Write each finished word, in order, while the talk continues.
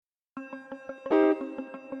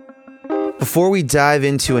Before we dive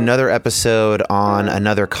into another episode on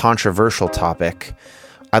another controversial topic,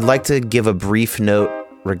 I'd like to give a brief note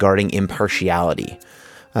regarding impartiality.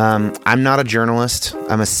 I'm not a journalist.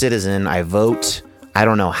 I'm a citizen. I vote. I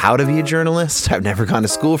don't know how to be a journalist. I've never gone to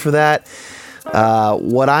school for that.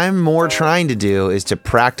 What I'm more trying to do is to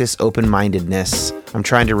practice open-mindedness. I'm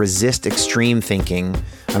trying to resist extreme thinking.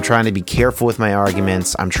 I'm trying to be careful with my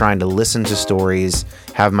arguments. I'm trying to listen to stories,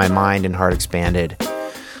 have my mind and heart expanded.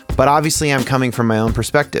 But obviously I'm coming from my own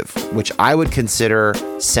perspective, which I would consider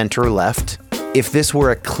center-left. If this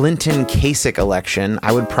were a Clinton-Kasich election,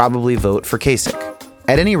 I would probably vote for Kasich.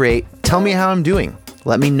 At any rate, tell me how I'm doing.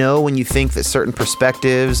 Let me know when you think that certain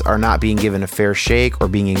perspectives are not being given a fair shake or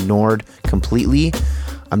being ignored completely.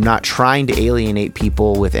 I'm not trying to alienate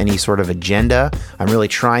people with any sort of agenda. I'm really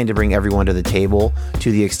trying to bring everyone to the table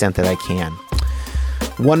to the extent that I can.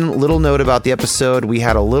 One little note about the episode, we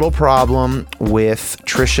had a little problem with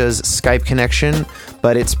Trisha's Skype connection,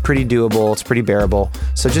 but it's pretty doable, it's pretty bearable.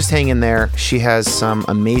 So just hang in there. She has some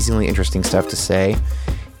amazingly interesting stuff to say,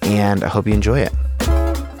 and I hope you enjoy it.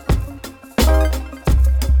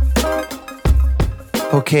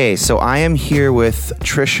 Okay, so I am here with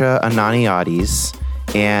Trisha Ananiadis,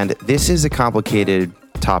 and this is a complicated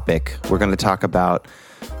topic. We're going to talk about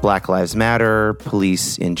Black Lives Matter,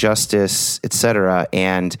 police injustice, etc.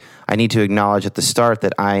 And I need to acknowledge at the start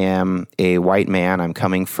that I am a white man. I'm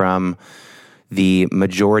coming from the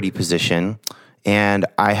majority position, and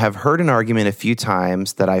I have heard an argument a few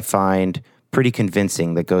times that I find pretty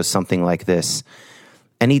convincing that goes something like this.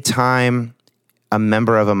 Anytime a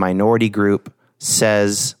member of a minority group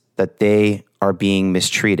says that they are being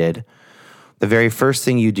mistreated, the very first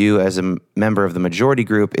thing you do as a member of the majority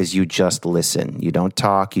group is you just listen. You don't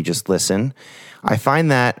talk, you just listen. I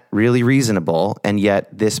find that really reasonable, and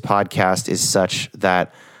yet this podcast is such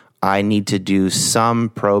that I need to do some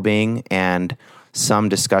probing and some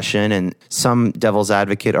discussion and some devil's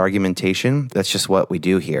advocate argumentation. That's just what we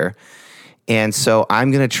do here. And so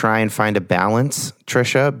I'm going to try and find a balance,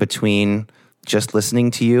 Trisha, between just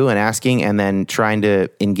listening to you and asking and then trying to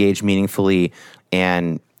engage meaningfully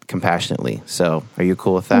and compassionately. So are you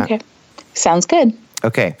cool with that? Okay. Sounds good.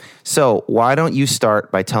 Okay. So why don't you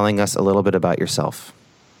start by telling us a little bit about yourself?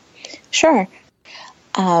 Sure.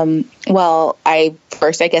 Well, I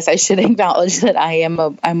guess I should acknowledge that I'm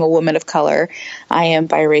a woman of color. I am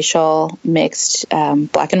biracial, mixed,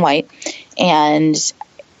 black and white. And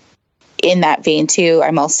in that vein too,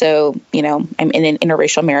 I'm also, I'm in an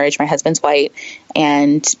interracial marriage. My husband's white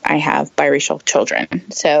and I have biracial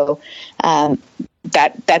children. So,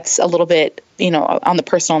 that's a little bit, on the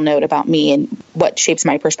personal note about me and what shapes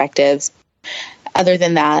my perspectives. Other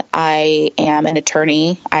than that, I am an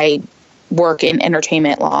attorney. I work in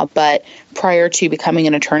entertainment law, but prior to becoming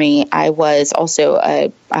an attorney, I was also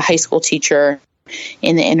a high school teacher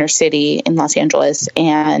in the inner city in Los Angeles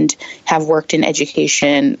and have worked in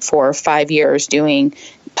education for 5 years doing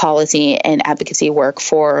policy and advocacy work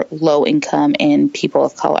for low income and people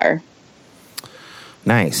of color.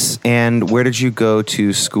 Nice. And where did you go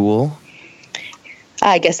to school?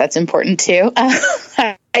 I guess that's important too.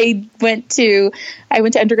 I went to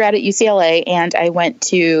undergrad at UCLA, and I went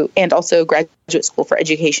to and also graduate school for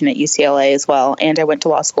education at UCLA as well. And I went to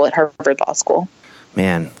law school at Harvard Law School.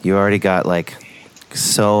 Man, you already got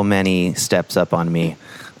so many steps up on me,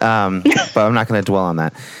 but I'm not going to dwell on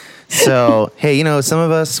that. So, hey, some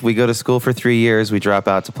of us, we go to school for 3 years, we drop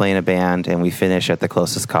out to play in a band, and we finish at the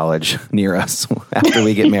closest college near us after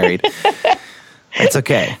we get married. It's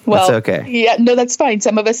okay. Well, it's okay. Yeah, no, that's fine.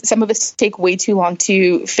 Some of us take way too long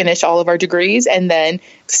to finish all of our degrees and then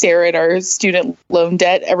stare at our student loan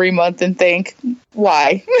debt every month and think,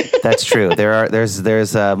 why? That's true.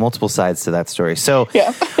 There's multiple sides to that story. So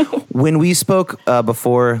yeah. When we spoke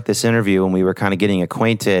before this interview, when we were kind of getting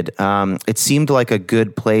acquainted, it seemed like a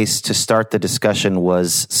good place to start the discussion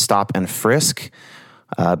was stop and frisk,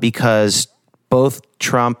 because both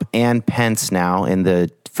Trump and Pence now in the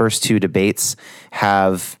first two debates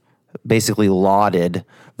have basically lauded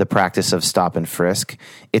the practice of stop and frisk.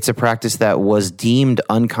 It's a practice that was deemed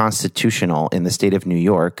unconstitutional in the state of New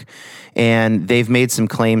York, and they've made some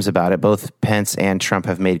claims about it. Both Pence and Trump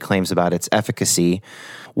have made claims about its efficacy.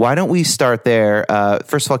 Why don't we start there?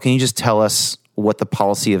 First of all, can you just tell us what the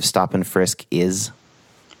policy of stop and frisk is?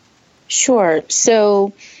 Sure.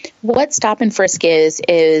 So what stop and frisk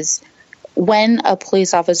is when a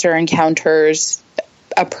police officer encounters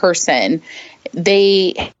a person,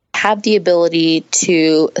 they have the ability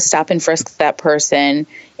to stop and frisk that person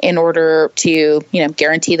in order to,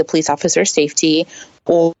 guarantee the police officer's safety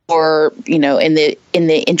or in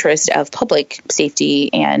the interest of public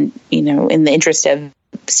safety and, in the interest of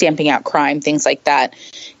stamping out crime, things like that.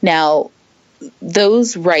 Now,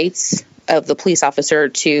 those rights of the police officer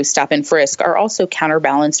to stop and frisk are also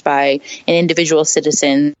counterbalanced by an individual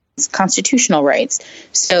citizen's constitutional rights.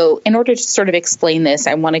 So in order to sort of explain this,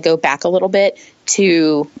 I want to go back a little bit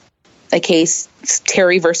to a case,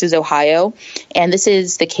 Terry versus Ohio. And this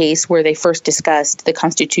is the case where they first discussed the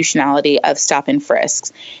constitutionality of stop and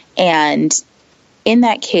frisks. And in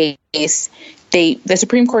that case, the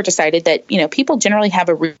Supreme Court decided that, people generally have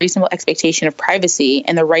a reasonable expectation of privacy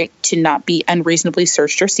and the right to not be unreasonably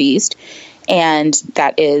searched or seized. And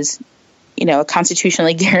that is, a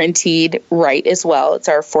constitutionally guaranteed right as well. It's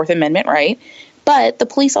our Fourth Amendment right. But the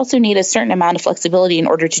police also need a certain amount of flexibility in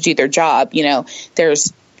order to do their job.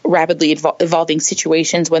 There's rapidly evolving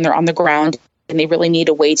situations when they're on the ground, and they really need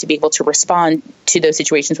a way to be able to respond to those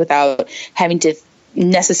situations without having to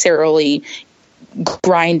necessarily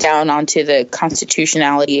grind down onto the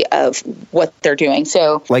constitutionality of what they're doing.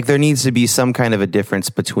 So, like, there needs to be some kind of a difference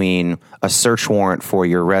between a search warrant for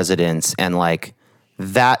your residence and, like,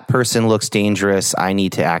 that person looks dangerous, I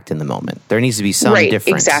need to act in the moment. There needs to be some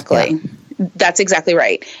difference. Exactly. Yeah. That's exactly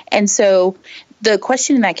right. And so the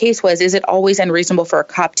question in that case was, is it always unreasonable for a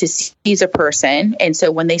cop to seize a person? And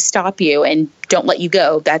so when they stop you and don't let you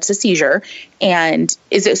go, that's a seizure. And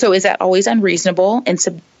is that always unreasonable and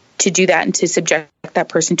to do that and to subject that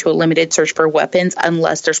person to a limited search for weapons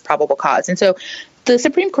unless there's probable cause? And so the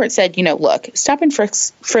Supreme Court said, look, stop and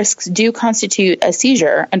frisks do constitute a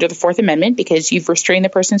seizure under the Fourth Amendment because you've restrained the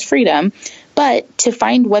person's freedom. But to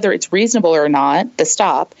find whether it's reasonable or not, the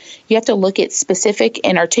stop, you have to look at specific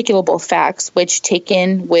and articulable facts, which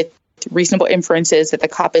taken with reasonable inferences that the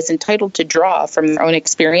cop is entitled to draw from their own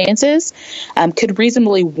experiences, could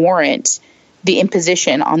reasonably warrant the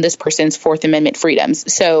imposition on this person's Fourth Amendment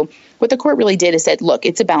freedoms. So what the court really did is said, look,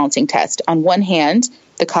 it's a balancing test. On one hand,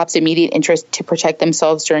 the cop's immediate interest to protect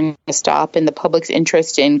themselves during a stop and the public's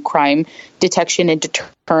interest in crime detection and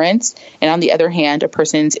deterrence. And on the other hand, a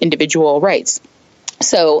person's individual rights.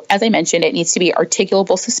 So as I mentioned, it needs to be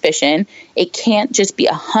articulable suspicion. It can't just be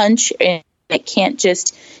a hunch. And you can't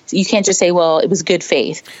just say, well, it was good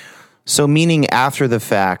faith. So meaning after the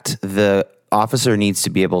fact, the officer needs to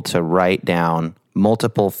be able to write down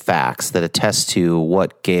multiple facts that attest to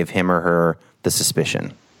what gave him or her the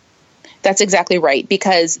suspicion. That's exactly right,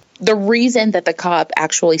 because the reason that the cop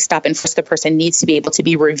actually stop and frisk the person needs to be able to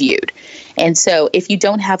be reviewed. And so if you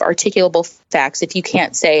don't have articulable facts, if you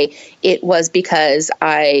can't say it was because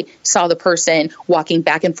I saw the person walking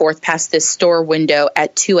back and forth past this store window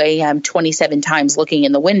at 2 a.m. 27 times looking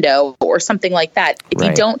in the window or something like that, if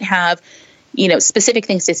you don't have specific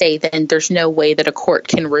things to say, then there's no way that a court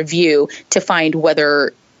can review to find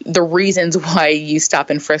whether the reasons why you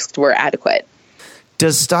stop and frisked were adequate.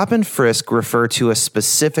 Does stop and frisk refer to a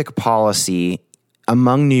specific policy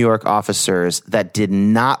among New York officers that did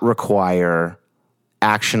not require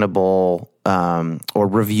actionable or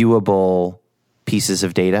reviewable pieces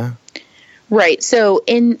of data? Right. So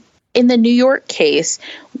in the New York case,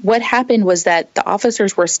 what happened was that the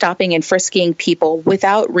officers were stopping and frisking people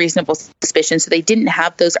without reasonable suspicion. So they didn't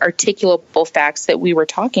have those articulable facts that we were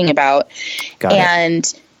talking about.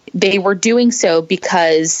 And they were doing so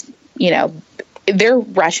because, their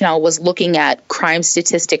rationale was looking at crime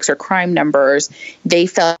statistics or crime numbers. They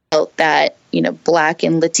felt that, Black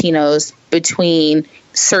and Latinos between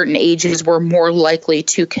certain ages were more likely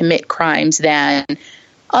to commit crimes than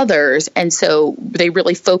others. And so they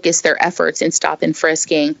really focused their efforts in stop and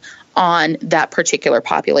frisking on that particular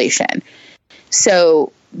population.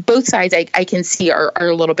 So both sides I can see are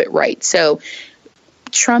a little bit right. So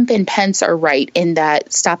Trump and Pence are right in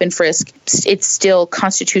that stop and frisk, it's still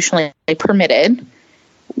constitutionally permitted.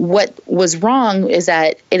 What was wrong is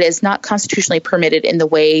that it is not constitutionally permitted in the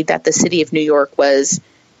way that the city of New York was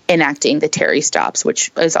enacting the Terry stops,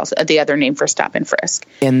 which is also the other name for stop and frisk.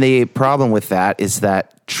 And the problem with that is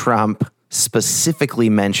that Trump specifically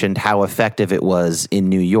mentioned how effective it was in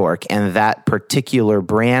New York, and that particular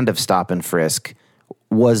brand of stop and frisk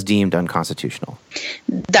was deemed unconstitutional.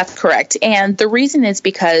 That's correct. And the reason is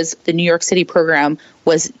because the New York City program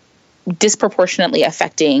was disproportionately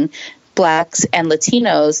affecting Blacks and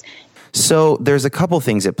Latinos. So there's a couple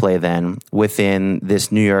things at play then within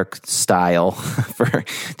this New York style,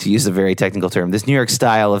 to use a very technical term, this New York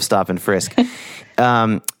style of stop and frisk.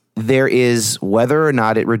 There is whether or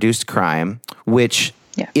not it reduced crime, which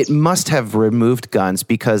it must have removed guns,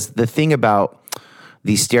 because the thing about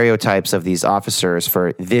these stereotypes of these officers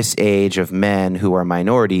for this age of men who are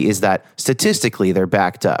minority is that statistically they're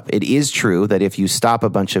backed up. It is true that if you stop a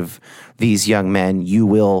bunch of these young men, you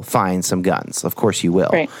will find some guns. Of course you will.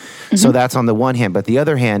 Right. Mm-hmm. So that's on the one hand. But the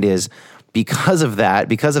other hand is because of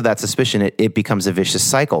that suspicion, it becomes a vicious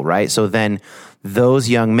cycle, right? So then those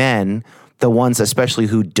young men, the ones especially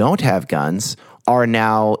who don't have guns, are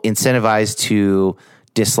now incentivized to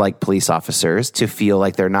dislike police officers, to feel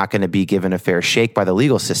like they're not going to be given a fair shake by the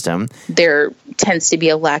legal system. There tends to be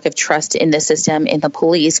a lack of trust in the system, in the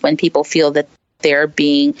police, when people feel that they're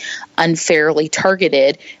being unfairly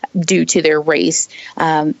targeted due to their race.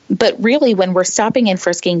 But really, when we're stopping and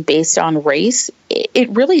frisking based on race, it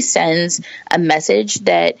really sends a message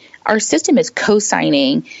that our system is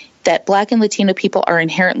co-signing that Black and Latino people are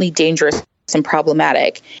inherently dangerous and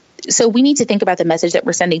problematic. So we need to think about the message that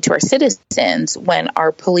we're sending to our citizens when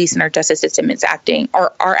our police and our justice system is acting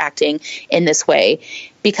or are acting in this way.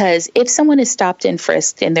 Because if someone is stopped and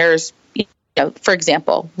frisked and there's, for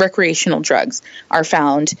example, recreational drugs are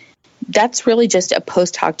found, that's really just a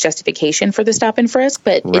post hoc justification for the stop and frisk,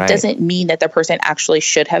 but It doesn't mean that the person actually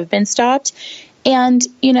should have been stopped. And,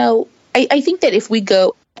 I think that if we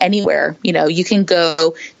go anywhere, you can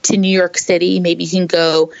go to New York City, maybe you can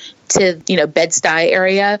go to, Bed-Stuy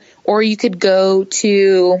area, or you could go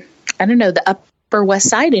to, the Upper West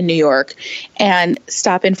Side in New York and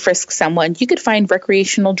stop and frisk someone. You could find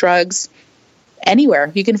recreational drugs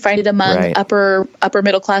anywhere. You can find it among upper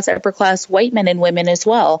middle class, upper class white men and women as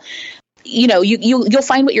well. You'll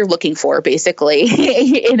find what you're looking for, basically,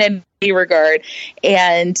 in any regard.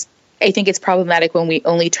 And I think it's problematic when we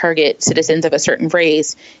only target citizens of a certain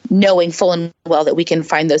race, knowing full and well that we can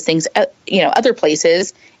find those things, other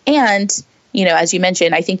places. And, as you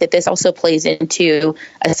mentioned, I think that this also plays into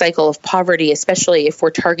a cycle of poverty, especially if we're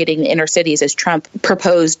targeting the inner cities as Trump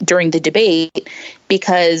proposed during the debate,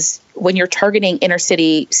 because when you're targeting inner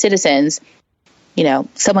city citizens,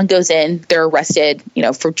 someone goes in, they're arrested,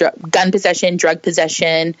 for gun possession, drug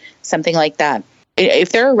possession, something like that. If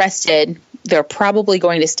they're arrested, they're probably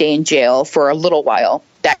going to stay in jail for a little while.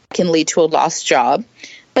 That can lead to a lost job.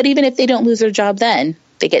 But even if they don't lose their job then,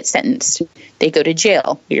 they get sentenced. They go to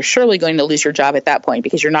jail. You're surely going to lose your job at that point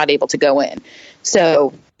because you're not able to go in.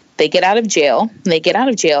 So they get out of jail. When they get out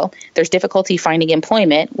of jail, there's difficulty finding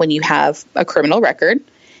employment when you have a criminal record.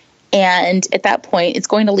 And at that point, it's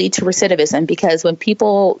going to lead to recidivism, because when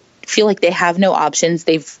people feel like they have no options,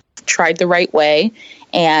 they've tried the right way,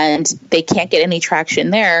 and they can't get any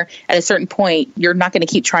traction there, at a certain point, you're not going to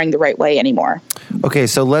keep trying the right way anymore. Okay,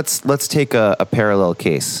 so let's take a parallel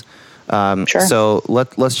case. Sure. So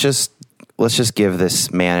let's just give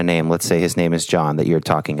this man a name. Let's say his name is John that you're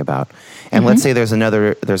talking about, and let's say there's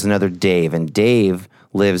another Dave, and Dave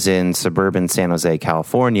lives in suburban San Jose,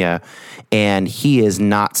 California, and he is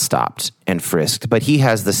not stopped and frisked, but he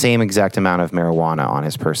has the same exact amount of marijuana on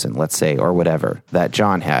his person, let's say, or whatever that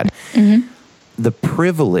John had. Mm-hmm. The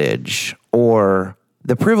privilege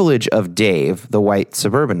of Dave, the white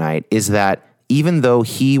suburbanite, is that even though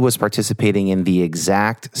he was participating in the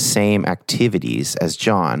exact same activities as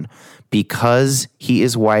John, because he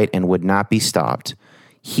is white and would not be stopped,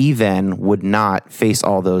 he then would not face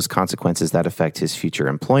all those consequences that affect his future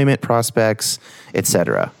employment prospects,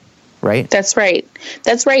 etc. Right? That's right.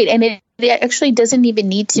 And it actually doesn't even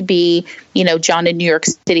need to be, John in New York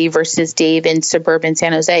City versus Dave in suburban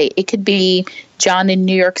San Jose. It could be John in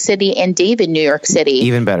New York City and Dave in New York City.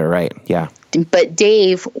 Even better, right? Yeah. But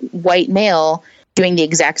Dave, white male, doing the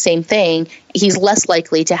exact same thing, he's less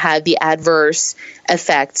likely to have the adverse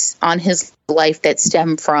effects on his life that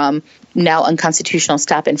stem from now unconstitutional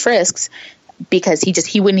stop and frisks, because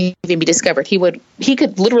he wouldn't even be discovered. He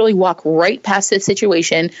could literally walk right past this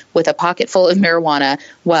situation with a pocket full of marijuana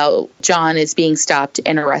while John is being stopped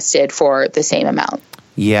and arrested for the same amount.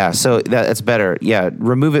 Yeah, so that's better. Yeah,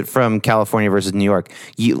 remove it from California versus New York.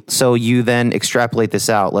 So you then extrapolate this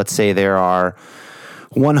out. Let's say there are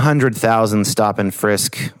 100,000 stop and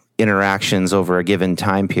frisk interactions over a given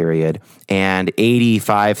time period, and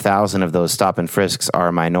 85,000 of those stop and frisks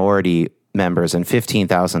are minority members and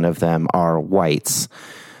 15,000 of them are whites.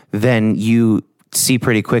 Then you see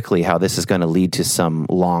pretty quickly how this is going to lead to some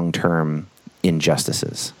long-term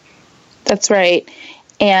injustices. That's right.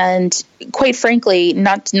 And quite frankly,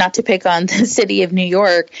 not to pick on the city of New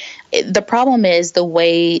York, the problem is the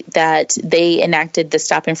way that they enacted the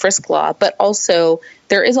stop and frisk law, but also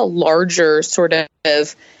there is a larger sort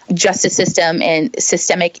of justice system and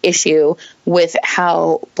systemic issue with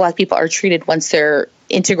how Black people are treated once they're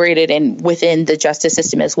integrated and within the justice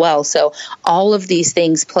system as well. So all of these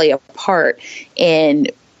things play a part in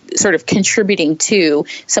sort of contributing to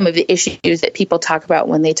some of the issues that people talk about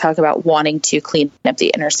when they talk about wanting to clean up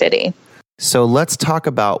the inner city. So let's talk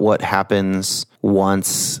about what happens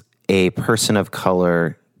once a person of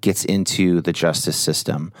color gets into the justice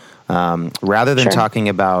system. Rather than talking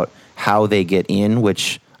about how they get in,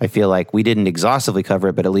 which I feel like we didn't exhaustively cover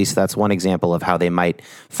it, but at least that's one example of how they might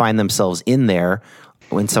find themselves in there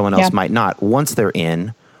when someone else might not. Once they're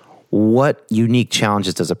in, what unique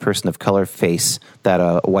challenges does a person of color face that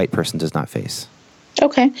a white person does not face?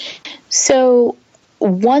 Okay. So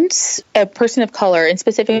once a person of color, and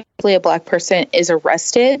specifically a Black person, is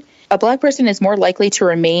arrested, a Black person is more likely to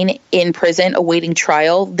remain in prison awaiting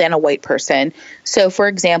trial than a white person. So, for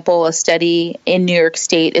example, a study in New York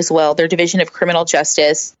State as well, their Division of Criminal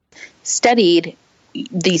Justice studied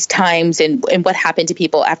these times and what happened to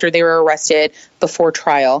people after they were arrested before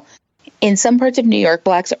trial. In some parts of New York,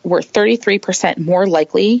 Blacks were 33% more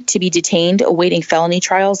likely to be detained awaiting felony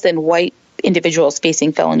trials than white individuals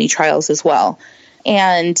facing felony trials as well.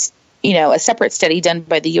 And, you know, a separate study done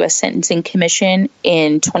by the U.S. Sentencing Commission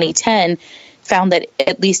in 2010 found that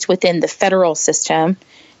at least within the federal system,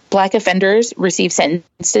 Black offenders receive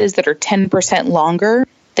sentences that are 10% longer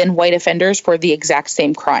than white offenders for the exact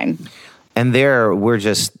same crime. And there,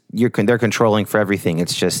 they're controlling for everything.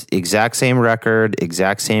 It's just exact same record,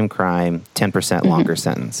 exact same crime, 10% longer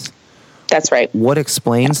sentence. That's right. What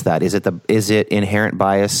explains that? Is it inherent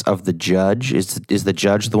bias of the judge? Is the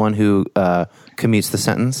judge the one who commutes the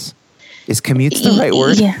sentence? Is commute's the right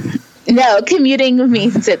word? Yeah. No, commuting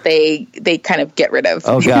means that they kind of get rid of.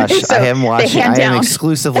 Oh gosh, So I am watching. I am down.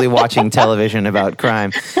 exclusively watching television about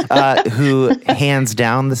crime. Who hands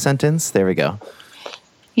down the sentence? There we go.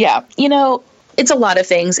 Yeah, you know, it's a lot of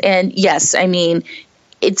things, and yes, I mean,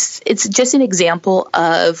 it's just an example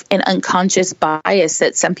of an unconscious bias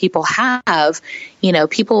that some people have. You know,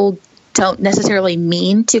 people don't necessarily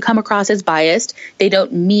mean to come across as biased. They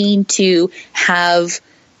don't mean to have,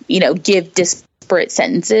 you know, give disparate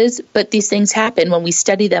sentences, but these things happen when we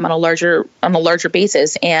study them on a larger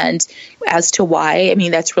basis. And as to why, I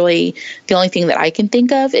mean, that's really the only thing that I can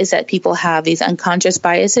think of, is that people have these unconscious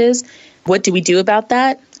biases. What do we do about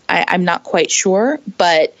that? I'm not quite sure,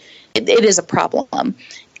 but it is a problem.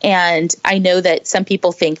 And I know that some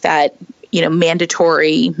people think that, you know,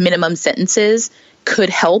 mandatory minimum sentences could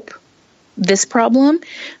help this problem,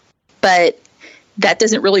 but that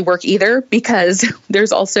doesn't really work either, because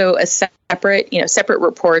there's also a separate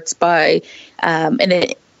reports by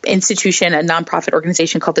an institution, a nonprofit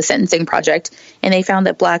organization called the Sentencing Project, and they found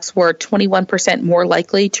that Blacks were 21% more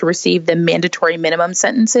likely to receive the mandatory minimum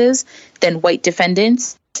sentences than white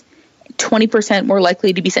defendants, 20% more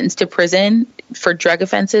likely to be sentenced to prison for drug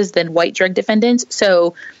offenses than white drug defendants.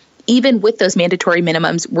 So even with those mandatory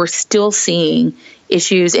minimums, we're still seeing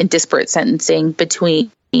issues in disparate sentencing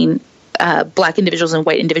between Black individuals and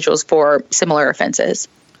white individuals for similar offenses.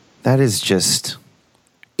 That is just,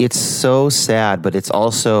 it's so sad, but it's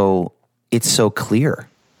so clear.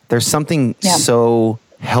 There's something so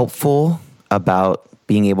helpful about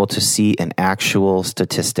being able to see an actual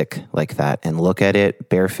statistic like that and look at it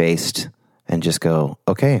barefaced and just go,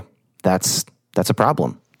 okay, that's a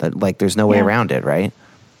problem. That, like, there's no way around it, right?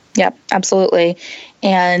 Yep, absolutely.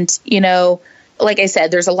 And, you know, like I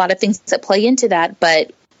said, there's a lot of things that play into that,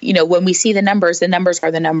 but you know, when we see the numbers are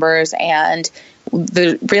the numbers, and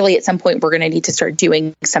really at some point we're going to need to start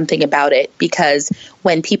doing something about it, because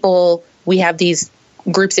when we have these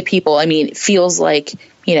groups of people, I mean, it feels like,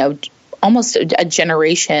 you know, almost a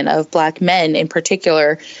generation of Black men in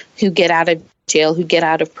particular who get out of jail, who get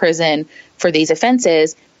out of prison for these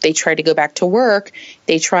offenses. They try to go back to work.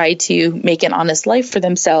 They try to make an honest life for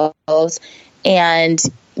themselves, and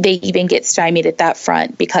they even get stymied at that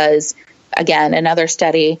front because, again, another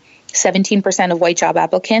study, 17% of white job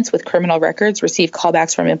applicants with criminal records receive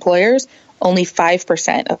callbacks from employers. Only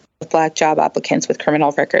 5% of Black job applicants with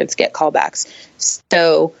criminal records get callbacks.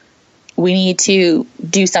 So we need to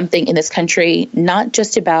do something in this country, not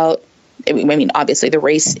just about, I mean, obviously the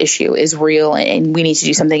race issue is real and we need to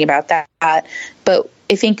do something about that. But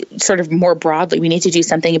I think sort of more broadly, we need to do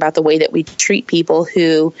something about the way that we treat people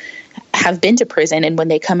who have been to prison, and when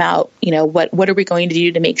they come out, you know, what are we going to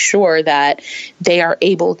do to make sure that they are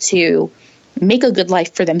able to make a good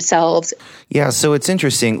life for themselves? Yeah, so it's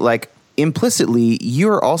interesting. Like, implicitly,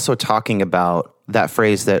 you're also talking about that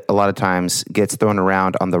phrase that a lot of times gets thrown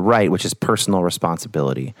around on the right, which is personal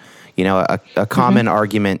responsibility. You know, a common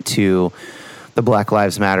argument to the Black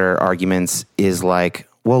Lives Matter arguments is like,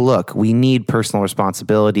 well, look, we need personal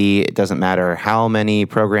responsibility. It doesn't matter how many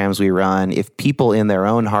programs we run. If people in their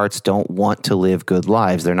own hearts don't want to live good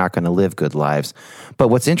lives, they're not going to live good lives. But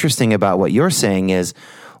what's interesting about what you're saying is,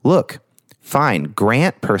 look, fine,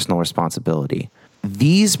 grant personal responsibility.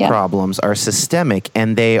 These problems are systemic,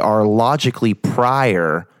 and they are logically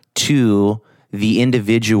prior to the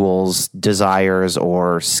individual's desires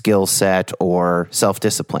or skill set or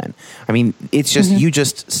self-discipline. I mean, it's just, you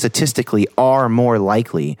just statistically are more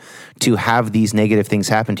likely to have these negative things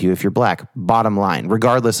happen to you if you're black, bottom line,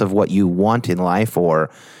 regardless of what you want in life, or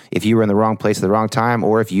if you were in the wrong place at the wrong time,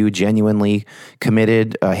 or if you genuinely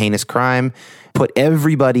committed a heinous crime. Put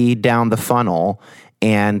everybody down the funnel,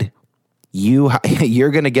 and you're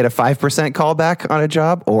going to get a 5% callback on a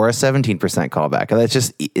job or a 17% callback.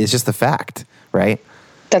 It's just the fact, right?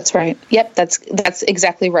 That's right. Yep, that's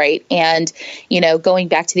exactly right. And, going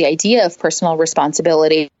back to the idea of personal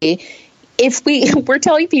responsibility, if we're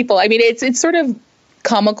telling people, I mean, it's sort of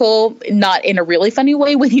comical, not in a really funny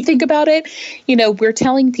way when you think about it. We're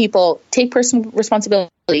telling people, take personal responsibility,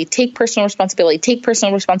 take personal responsibility, take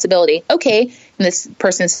personal responsibility. Okay. And this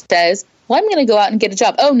person says, well, I'm going to go out and get a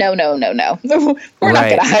job. Oh, no. We're not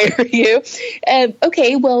going to hire you.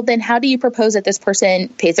 Okay, well, then how do you propose that this person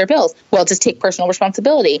pays their bills? Well, just take personal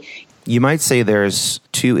responsibility. You might say there's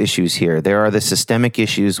two issues here. There are the systemic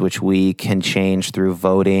issues, which we can change through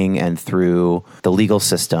voting and through the legal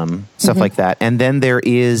system, stuff like that. And then there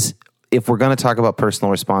is, if we're going to talk about personal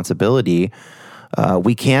responsibility,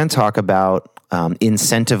 we can talk about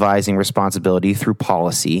incentivizing responsibility through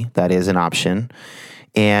policy. That is an option.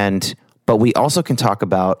 But we also can talk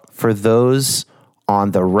about, for those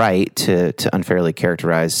on the right, to unfairly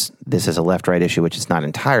characterize this as a left-right issue, which is not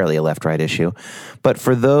entirely a left-right issue, but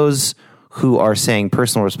for those who are saying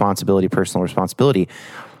personal responsibility,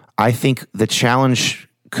 I think the challenge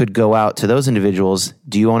could go out to those individuals.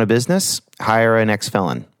 Do you own a business? Hire an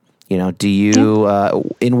ex-felon. Do you,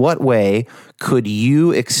 in what way could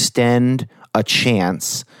you extend a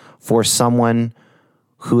chance for someone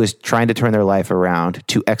who is trying to turn their life around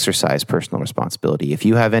to exercise personal responsibility? If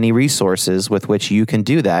you have any resources with which you can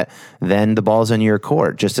do that, then the ball's in your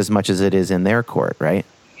court just as much as it is in their court, right?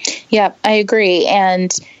 Yeah, I agree.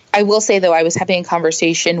 And I will say, though, I was having a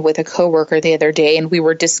conversation with a coworker the other day, and we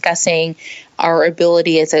were discussing our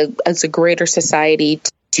ability as a greater society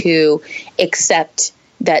to accept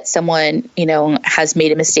that someone, has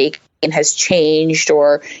made a mistake and has changed,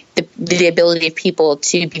 or the ability of people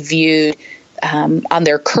to be viewed on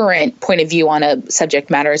their current point of view on a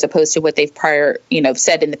subject matter, as opposed to what they've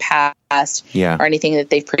said in the past, or anything that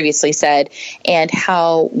they've previously said, and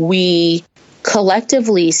how we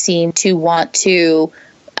collectively seem to want to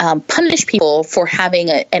punish people for having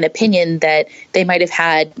an opinion that they might have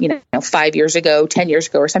had, 5 years ago, 10 years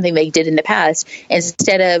ago, or something they did in the past,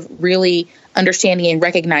 instead of really understanding and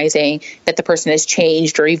recognizing that the person has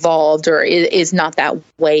changed or evolved or is not that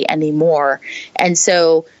way anymore. And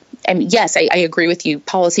so, yes, I agree with you.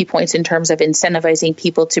 Policy points in terms of incentivizing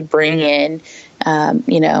people to bring in,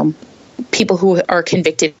 people who are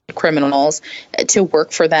convicted criminals to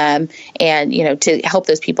work for them, and, to help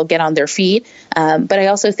those people get on their feet. But I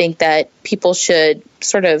also think that people should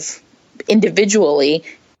sort of individually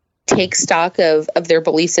take stock of their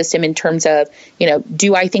belief system in terms of,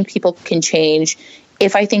 do I think people can change?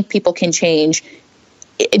 If I think people can change,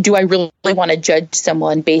 do I really want to judge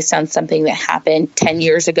someone based on something that happened 10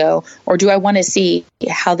 years ago? Or do I want to see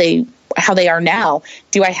how they are now?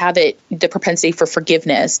 Do I have the propensity for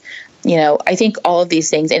forgiveness? I think all of these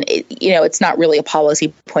things, and it's not really a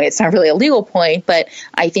policy point, it's not really a legal point, but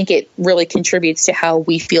I think it really contributes to how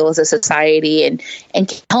we feel as a society, and can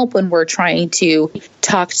help when we're trying to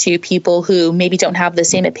talk to people who maybe don't have the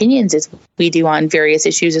same opinions as we do on various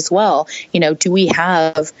issues as well. Do we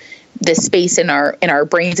have the space in our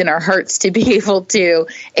brains and our hearts to be able to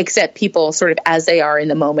accept people sort of as they are in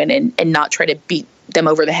the moment, and not try to beat them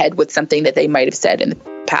over the head with something that they might have said in the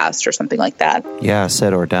past or something like that. Yeah,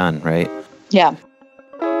 said or done, right? Yeah.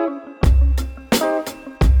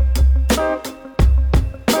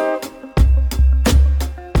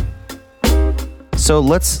 So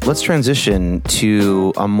let's transition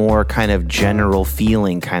to a more kind of general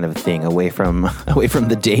feeling kind of thing, away from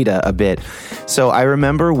the data a bit. So I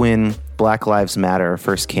remember when Black Lives Matter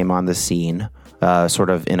first came on the scene, sort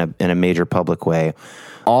of in a major public way.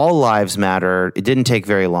 All lives matter. It didn't take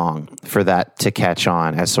very long for that to catch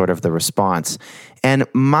on as sort of the response. And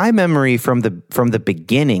my memory from the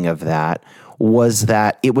beginning of that was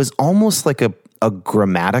that it was almost like a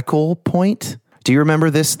grammatical point. Do you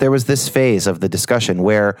remember this? There was this phase of the discussion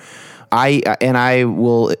where I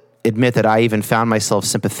will admit that I even found myself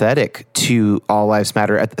sympathetic to All Lives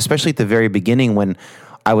Matter, especially at the very beginning, when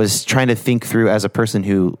I was trying to think through, as a person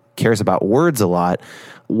who cares about words a lot,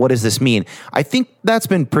 what does this mean? I think that's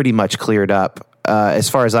been pretty much cleared up, as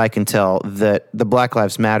far as I can tell, that the Black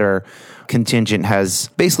Lives Matter contingent has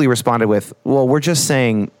basically responded with, well, we're just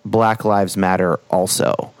saying Black Lives Matter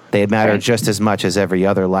also. They matter Right. just as much as every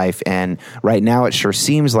other life. And right now it sure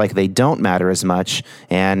seems like they don't matter as much.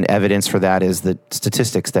 And evidence for that is the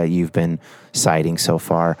statistics that you've been citing so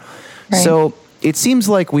far. Right. So it seems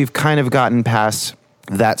like we've kind of gotten past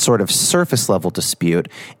that sort of surface level dispute,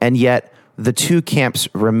 and yet the two camps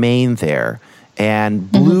remain there.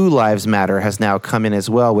 And Blue Lives Matter has now come in as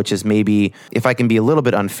well, which is maybe, if I can be a little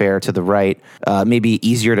bit unfair to the right, maybe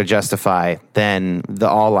easier to justify than the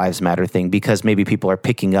All Lives Matter thing, because maybe people are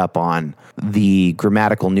picking up on the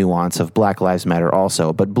grammatical nuance of Black Lives Matter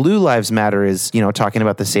also. But Blue Lives Matter is, talking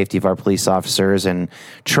about the safety of our police officers and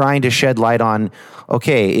trying to shed light on,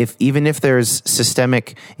 okay, even if there's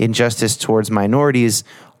systemic injustice towards minorities,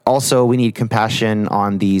 also, we need compassion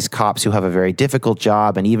on these cops who have a very difficult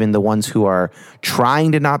job, and even the ones who are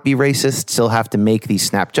trying to not be racist still have to make these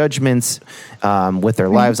snap judgments with their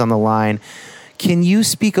lives on the line. Can you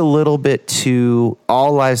speak a little bit to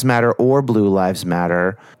All Lives Matter or Blue Lives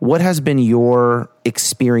Matter? What has been your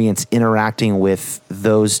experience interacting with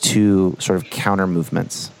those two sort of counter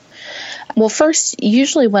movements? Well, first,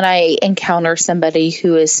 usually when I encounter somebody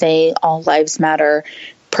who is saying all lives matter,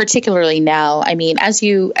 particularly now, I mean, as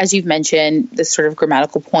you've mentioned, this sort of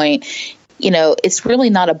grammatical point, it's really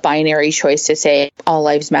not a binary choice to say all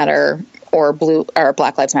lives matter or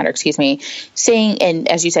Black Lives Matter, excuse me. Saying, and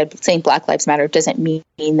as you said, saying Black Lives Matter doesn't mean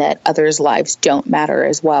that others' lives don't matter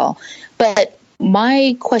as well. But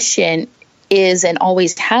my question is, and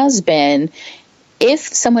always has been, if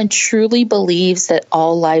someone truly believes that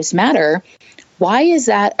all lives matter, why is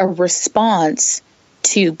that a response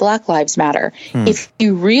to Black Lives Matter? If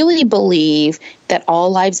you really believe that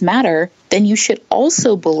all lives matter, then you should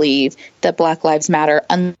also believe that Black Lives Matter,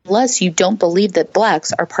 unless you don't believe that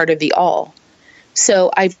Blacks are part of the all. So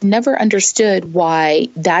I've never understood why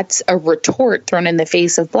that's a retort thrown in the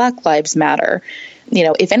face of Black Lives Matter.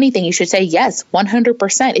 If anything, you should say, yes,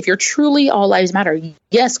 100%. If you're truly all lives matter,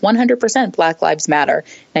 yes, 100% Black Lives Matter.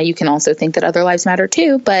 Now, you can also think that other lives matter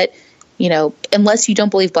too, but, unless you don't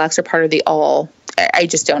believe Blacks are part of the all, I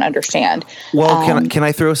just don't understand. Well, can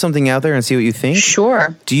I throw something out there and see what you think?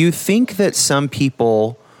 Sure. Do you think that some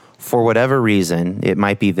people, for whatever reason, it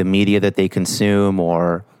might be the media that they consume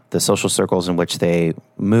or the social circles in which they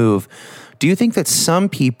move, do you think that some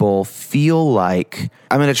people feel like,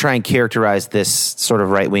 I'm going to try and characterize this sort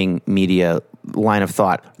of right-wing media line of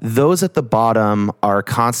thought, those at the bottom are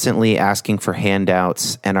constantly asking for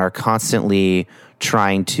handouts and are constantly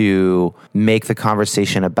trying to make the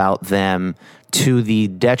conversation about them to the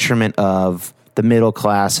detriment of the middle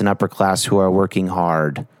class and upper class who are working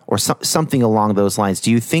hard, or something along those lines?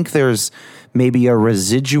 Do you think there's maybe a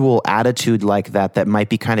residual attitude like that might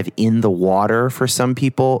be kind of in the water for some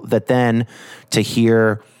people, that then to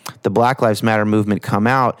hear the Black Lives Matter movement come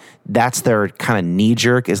out, that's their kind of knee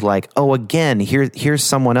jerk, is like, oh, again, here's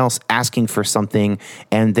someone else asking for something,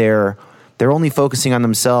 and they're only focusing on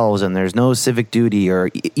themselves and there's no civic duty, or,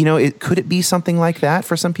 could it be something like that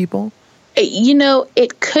for some people?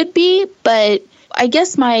 It could be, but I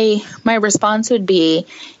guess my response would be,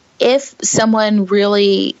 if someone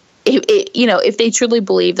really, if they truly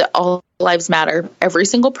believe that all lives matter, every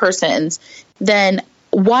single person's, then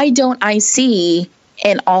why don't I see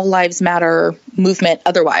an all lives matter movement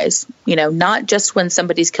otherwise? Not just when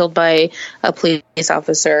somebody's killed by a police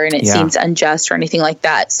officer and it seems unjust or anything like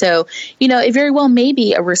that. So, it very well may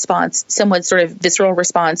be a response, someone's sort of visceral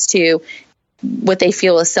response to what they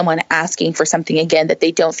feel is someone asking for something, again, that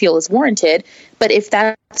they don't feel is warranted. But if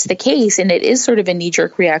that's the case, and it is sort of a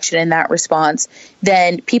knee-jerk reaction in that response,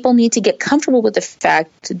 then people need to get comfortable with the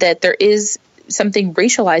fact that there is something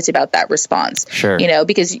racialized about that response. Sure.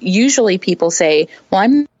 Because usually people say, well,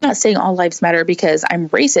 I'm not saying all lives matter because I'm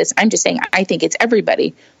racist. I'm just saying I think it's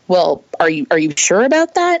everybody. Well, are you sure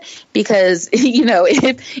about that? Because,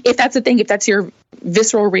 if that's the thing, if that's your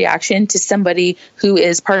visceral reaction to somebody who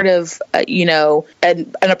is part of, an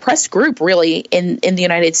oppressed group, really, in the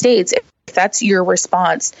United States, if that's your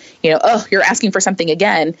response, oh, you're asking for something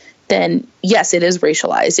again, then yes, it is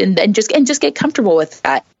racialized, and just get comfortable with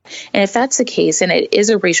that. And if that's the case, and it is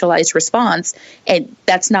a racialized response, and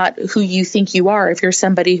that's not who you think you are, if you're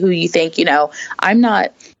somebody who you think, I'm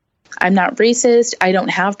not racist, I don't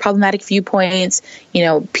have problematic viewpoints,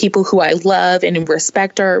 people who I love and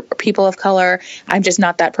respect are people of color, I'm just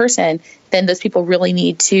not that person, then those people really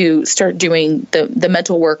need to start doing the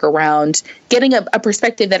mental work around getting a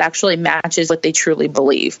perspective that actually matches what they truly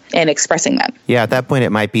believe and expressing that. Yeah, at that point, it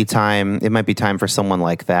might be time for someone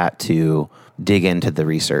like that to dig into the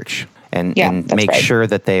research and make sure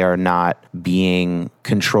that they are not being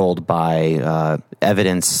controlled by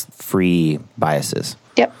evidence-free biases.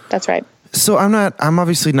 Yep, that's right. So I'm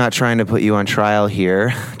obviously not trying to put you on trial here,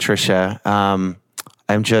 Trisha.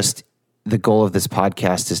 The goal of this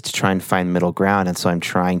podcast is to try and find middle ground. And so I'm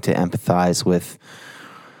trying to empathize with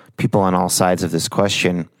people on all sides of this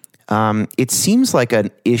question. It seems like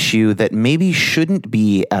an issue that maybe shouldn't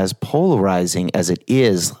be as polarizing as it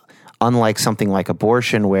is, unlike something like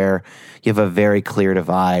abortion, where you have a very clear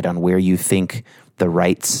divide on where you think the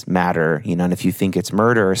rights matter, and if you think it's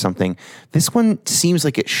murder or something. This one seems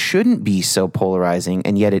like it shouldn't be so polarizing,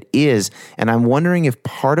 and yet it is. And I'm wondering if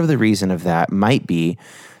part of the reason of that might be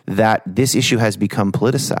that this issue has become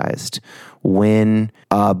politicized. When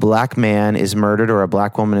a black man is murdered or a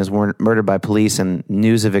black woman is murdered by police and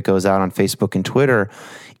news of it goes out on Facebook and Twitter,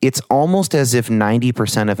 it's almost as if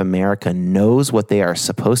 90% of America knows what they are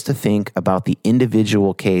supposed to think about the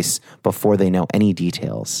individual case before they know any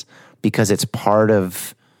details, because it's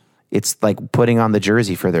like putting on the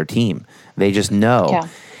jersey for their team. They just know. Yeah.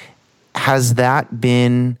 Has that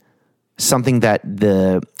been something that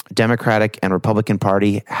the Democratic and Republican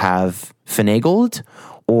Party have finagled,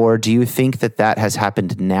 or do you think that has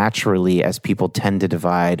happened naturally as people tend to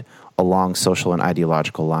divide along social and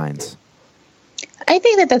ideological lines? I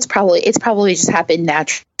think it's probably just happened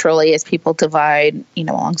naturally as people divide,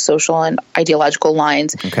 along social and ideological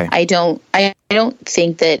lines. Okay. I don't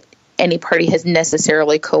think that any party has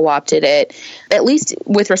necessarily co-opted it, at least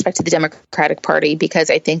with respect to the Democratic Party, because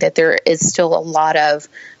I think that there is still a lot of,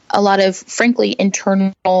 frankly,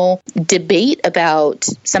 internal debate about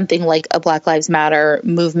something like a Black Lives Matter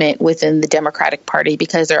movement within the Democratic Party,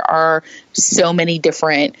 because there are so many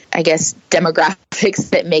different, demographics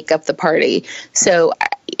that make up the party. So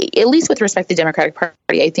at least with respect to the Democratic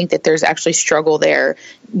Party, I think that there's actually struggle there,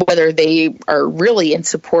 whether they are really in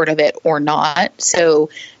support of it or not. So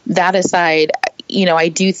that aside, I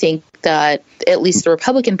do think that at least the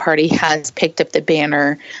Republican Party has picked up the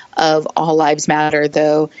banner of All Lives Matter,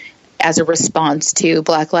 though, as a response to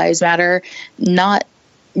Black Lives Matter, not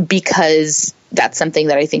because that's something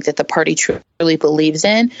that I think that the party truly believes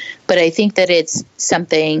in, but I think that it's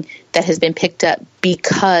something that has been picked up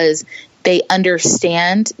because they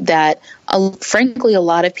understand that, frankly, a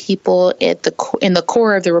lot of people in the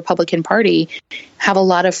core of the Republican Party have a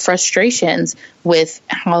lot of frustrations with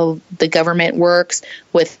how the government works,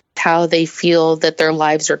 with how they feel that their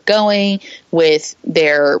lives are going, with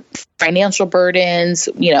their financial burdens,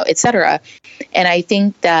 et cetera. And I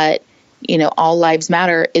think that, All Lives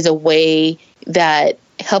Matter is a way that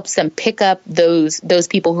helps them pick up those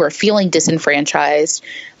people who are feeling disenfranchised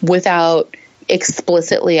without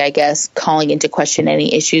explicitly, calling into question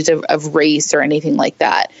any issues of race or anything like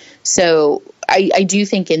that. So I do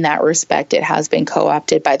think in that respect, it has been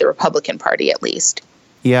co-opted by the Republican Party, at least.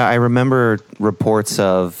 Yeah, I remember reports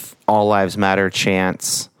of All Lives Matter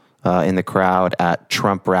chants in the crowd at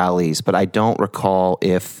Trump rallies, but I don't recall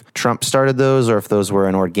if Trump started those or if those were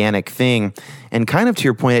an organic thing. And kind of to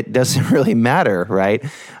your point, it doesn't really matter, right?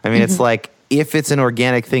 I mean, It's like, if it's an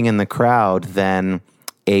organic thing in the crowd, then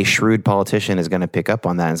a shrewd politician is going to pick up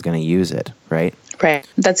on that and is going to use it, right? Right.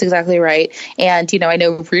 That's exactly right. And, I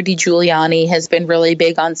know Rudy Giuliani has been really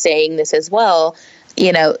big on saying this as well.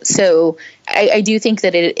 So I do think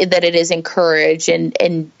that it is encouraged,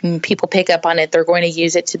 and people pick up on it. They're going to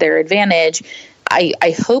use it to their advantage.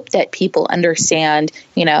 I hope that people understand,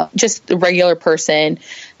 just the regular person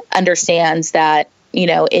understands that,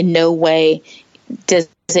 in no way does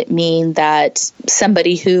it mean that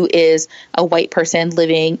somebody who is a white person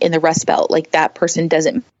living in the Rust Belt, like that person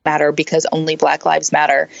doesn't matter because only Black Lives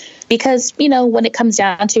Matter. Because, when it comes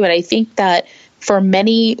down to it, I think that for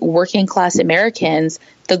many working class Americans,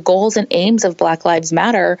 the goals and aims of Black Lives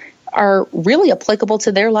Matter are really applicable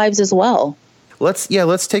to their lives as well. Let's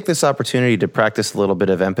take this opportunity to practice a little bit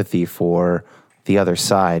of empathy for the other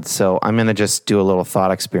side. So I'm going to just do a little thought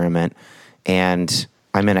experiment, and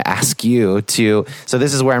I'm going to ask you to, so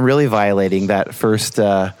this is where I'm really violating that first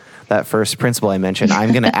principle I mentioned.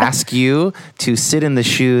 I'm going to ask you to sit in the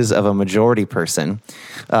shoes of a majority person,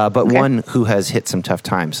 but okay, one who has hit some tough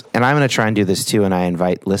times. And I'm going to try and do this too, and I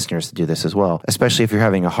invite listeners to do this as well, especially if you're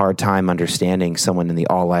having a hard time understanding someone in the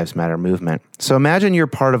All Lives Matter movement. So imagine you're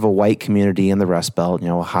part of a white community in the Rust Belt,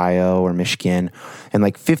 Ohio or Michigan, and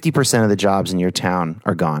like 50% of the jobs in your town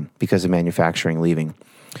are gone because of manufacturing leaving.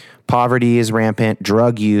 Poverty is rampant,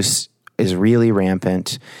 drug use is really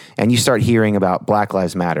rampant, and you start hearing about Black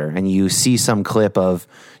Lives Matter, and you see some clip of,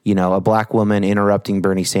 a black woman interrupting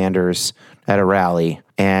Bernie Sanders at a rally,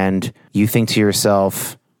 and you think to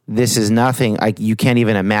yourself, this is nothing, you can't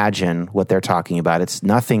even imagine what they're talking about. It's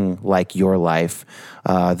nothing like your life.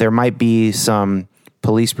 There might be some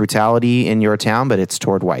police brutality in your town, but it's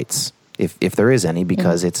toward whites. if there is any,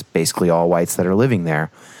 because it's basically all whites that are living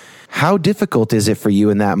there. How difficult is it for you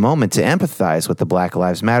in that moment to empathize with the Black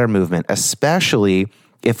Lives Matter movement, especially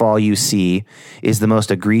if all you see is the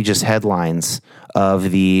most egregious headlines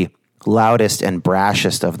of the loudest and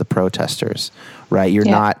brashest of the protesters, right? You're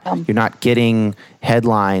not getting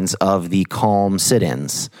headlines of the calm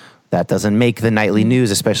sit-ins. That doesn't make the nightly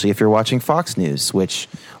news, especially if you're watching Fox News, which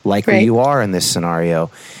likely you are in this scenario.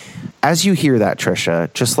 As you hear that,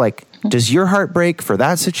 Trisha, just like, does your heart break for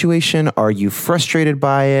that situation? Are you frustrated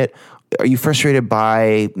by it? Are you frustrated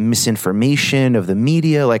by misinformation of the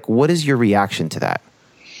media? Like, what is your reaction to that?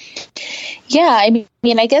 Yeah, I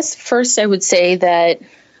mean, I guess first I would say that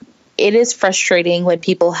it is frustrating when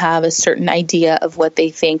people have a certain idea of what they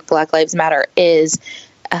think Black Lives Matter is,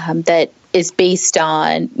 that is based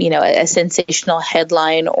on, a sensational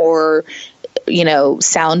headline or,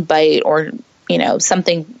 soundbite or,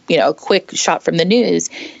 something, a quick shot from the news,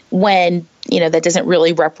 when, that doesn't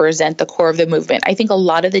really represent the core of the movement. I think a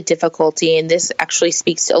lot of the difficulty, and this actually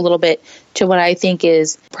speaks a little bit to what I think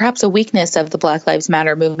is perhaps a weakness of the Black Lives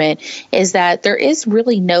Matter movement, is that there is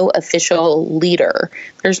really no official leader.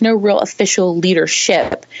 There's no real official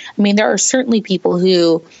leadership. I mean, there are certainly people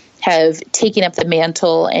who have taken up the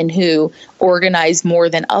mantle and who organize more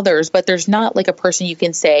than others, but there's not like a person you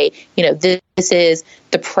can say, this is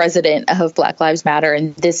the president of Black Lives Matter,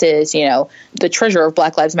 and this is, the treasurer of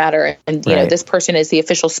Black Lives Matter, and, this person is the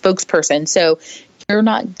official spokesperson. So you're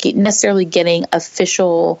not necessarily getting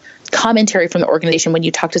official commentary from the organization when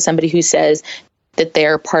you talk to somebody who says that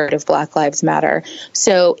they're part of Black Lives Matter.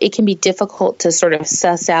 So it can be difficult to sort of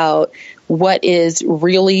suss out what is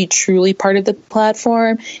really truly part of the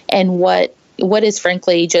platform and what is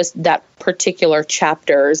frankly just that particular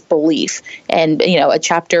chapter's belief. And, a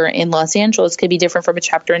chapter in Los Angeles could be different from a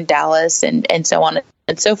chapter in Dallas and so on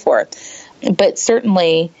and so forth. But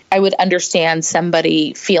certainly I would understand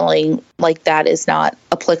somebody feeling like that is not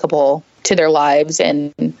applicable to their lives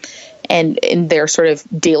and in their sort of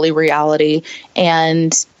daily reality.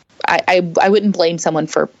 And I wouldn't blame someone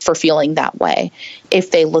for feeling that way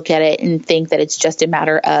if they look at it and think that it's just a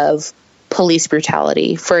matter of police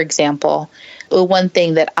brutality. For example, one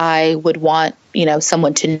thing that I would want,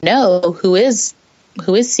 someone to know who is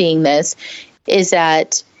seeing this is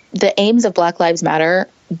that the aims of Black Lives Matter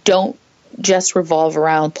don't just revolve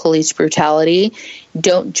around police brutality,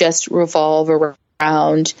 don't just revolve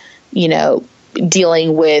around,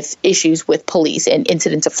 dealing with issues with police and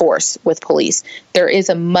incidents of force with police. There is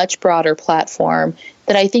a much broader platform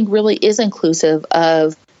that I think really is inclusive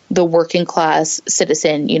of the working class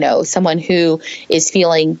citizen, someone who is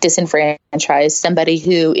feeling disenfranchised, somebody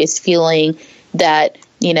who is feeling that,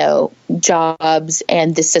 jobs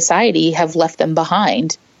and this society have left them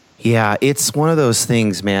behind. Yeah, it's one of those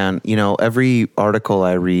things, man. Every article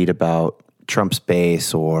I read about Trump's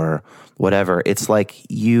base or whatever, it's like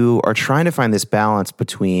you are trying to find this balance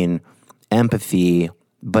between empathy,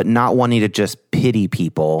 but not wanting to just pity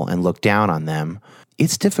people and look down on them.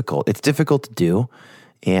 It's difficult. It's difficult to do.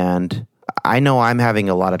 And I know I'm having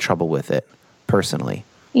a lot of trouble with it personally.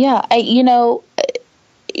 Yeah,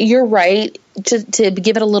 you're right. To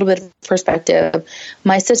give it a little bit of perspective,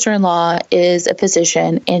 my sister-in-law is a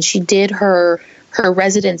physician, and she did her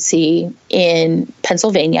residency in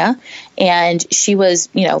Pennsylvania, and she was,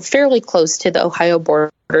 fairly close to the Ohio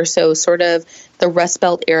border, so sort of the Rust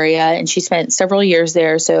Belt area, and she spent several years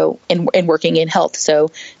there, so in working in health. So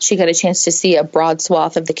she got a chance to see a broad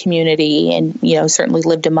swath of the community and, certainly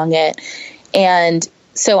lived among it. And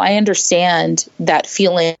so I understand that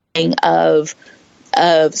feeling of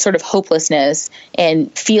sort of hopelessness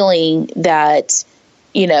and feeling that,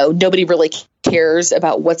 nobody really cares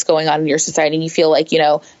about what's going on in your society. And you feel like,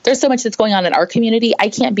 there's so much that's going on in our community. I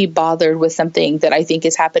can't be bothered with something that I think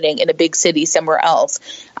is happening in a big city somewhere else.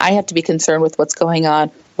 I have to be concerned with what's going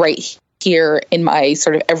on right here in my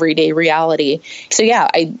sort of everyday reality. So yeah,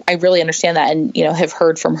 I really understand that, and, have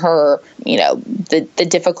heard from her, the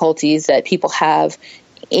difficulties that people have,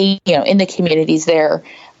 in the communities there.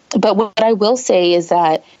 But what I will say is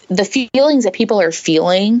that the feelings that people are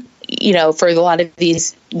feeling, for a lot of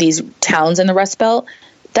these towns in the Rust Belt,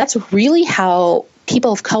 that's really how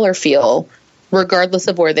people of color feel, regardless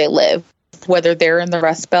of where they live, whether they're in the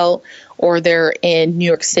Rust Belt or they're in New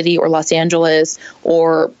York City or Los Angeles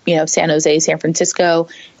or, San Jose, San Francisco.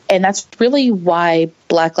 And that's really why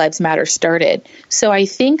Black Lives Matter started. So I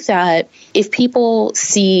think that if people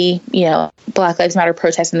see, Black Lives Matter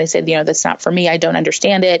protests and they say, that's not for me, I don't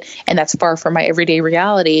understand it, and that's far from my everyday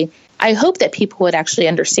reality, I hope that people would actually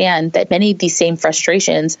understand that many of these same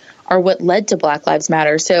frustrations are what led to Black Lives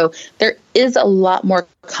Matter. So there is a lot more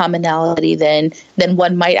commonality than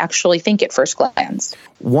one might actually think at first glance.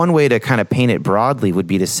 One way to kind of paint it broadly would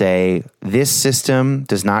be to say, this system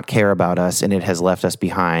does not care about us and it has left us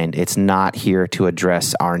behind. It's not here to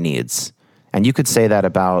address our needs. And you could say that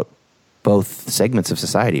about both segments of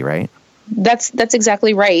society, right? That's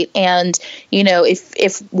exactly right. And,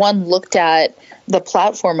 if one looked at the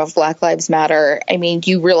platform of Black Lives Matter, I mean,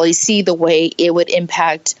 you really see the way it would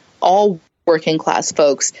impact all working class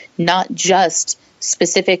folks, not just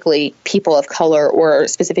specifically people of color or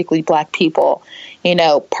specifically Black people.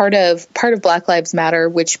 Part of Black Lives Matter,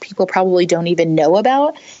 which people probably don't even know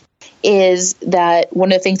about, is that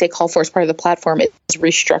one of the things they call for as part of the platform is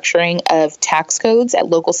restructuring of tax codes at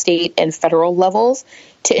local, state, and federal levels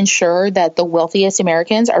to ensure that the wealthiest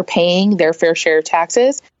Americans are paying their fair share of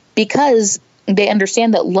taxes, because they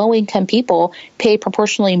understand that low-income people pay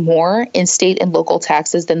proportionally more in state and local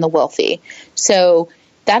taxes than the wealthy. So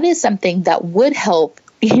that is something that would help,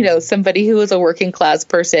 somebody who is a working class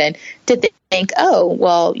person to think, oh,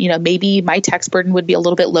 well, maybe my tax burden would be a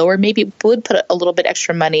little bit lower. Maybe it would put a little bit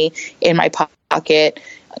extra money in my pocket,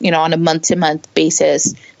 on a month-to-month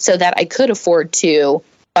basis, so that I could afford to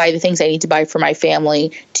buy the things I need to buy for my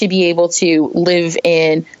family, to be able to live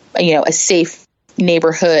in, a safe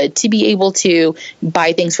neighborhood, to be able to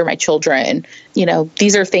buy things for my children.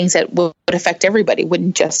 These are things that would affect everybody,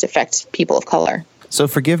 wouldn't just affect people of color. So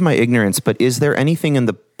forgive my ignorance, but is there anything in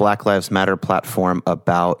the Black Lives Matter platform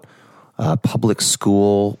about public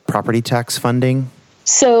school property tax funding?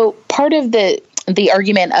 So part of the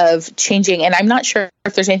argument of changing, and I'm not sure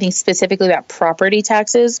if there's anything specifically about property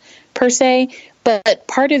taxes per se, but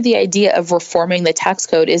part of the idea of reforming the tax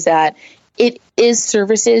code is that it is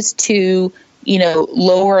services to,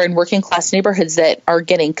 lower and working class neighborhoods that are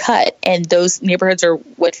getting cut. And those neighborhoods are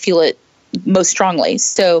what feel it most strongly.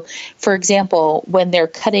 So, for example, when they're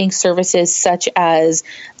cutting services such as,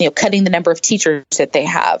 cutting the number of teachers that they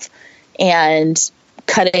have, and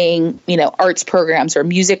cutting, arts programs or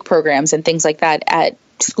music programs and things like that at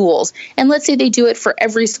schools. And let's say they do it for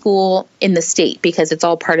every school in the state because it's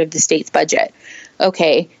all part of the state's budget.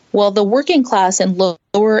 Okay, well, the working class and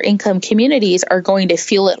lower income communities are going to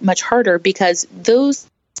feel it much harder because those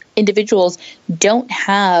individuals don't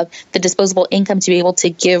have the disposable income to be able to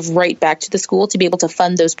give right back to the school to be able to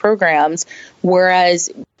fund those programs. Whereas,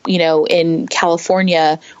 in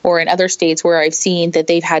California or in other states where I've seen that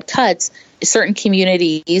they've had cuts, certain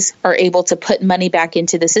communities are able to put money back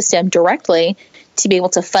into the system directly to be able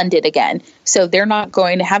to fund it again. So they're not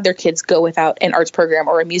going to have their kids go without an arts program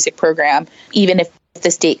or a music program, even if the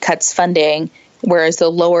state cuts funding, whereas the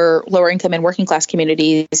lower income and working class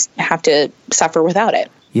communities have to suffer without it.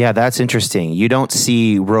 Yeah, that's interesting. You don't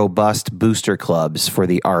see robust booster clubs for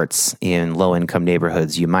the arts in low-income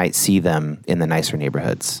neighborhoods. You might see them in the nicer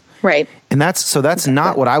neighborhoods. Right. And that's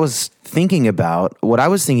not what I was thinking about. What I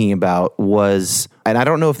was thinking about was, and I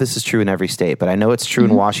don't know if this is true in every state, but I know it's true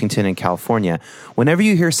in Washington and California. Whenever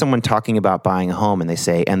you hear someone talking about buying a home and they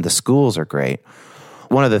say, and the schools are great,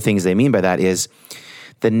 one of the things they mean by that is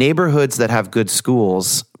the neighborhoods that have good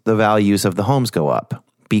schools, the values of the homes go up,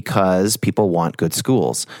 because people want good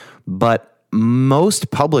schools. But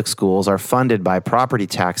most public schools are funded by property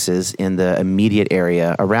taxes in the immediate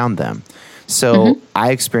area around them. So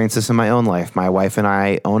I experienced this in my own life. My wife and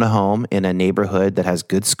I own a home in a neighborhood that has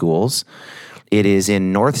good schools. It is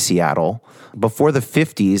in North Seattle. Before the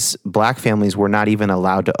 50s, Black families were not even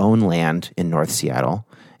allowed to own land in North Seattle.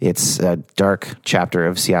 It's a dark chapter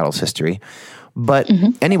of Seattle's history. But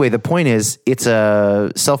anyway, the point is, it's a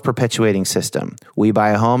self-perpetuating system. We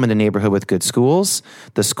buy a home in a neighborhood with good schools.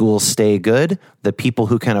 The schools stay good. The people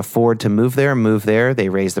who can afford to move there. They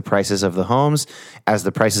raise the prices of the homes. As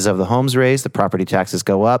the prices of the homes raise, the property taxes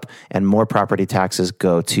go up, and more property taxes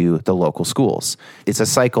go to the local schools. It's a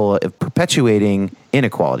cycle of perpetuating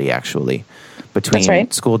inequality, actually, between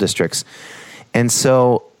school districts. And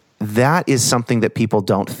so that is something that people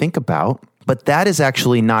don't think about. But that is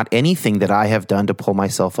actually not anything that I have done to pull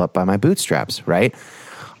myself up by my bootstraps, right?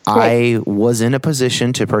 I was in a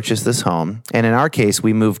position to purchase this home. And in our case,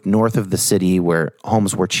 we moved north of the city where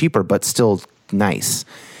homes were cheaper, but still nice.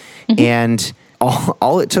 And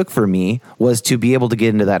all it took for me was to be able to get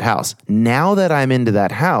into that house. Now that I'm into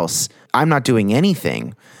that house, I'm not doing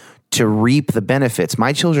anything to reap the benefits.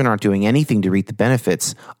 My children aren't doing anything to reap the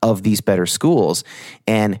benefits of these better schools.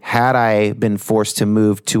 And had I been forced to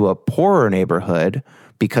move to a poorer neighborhood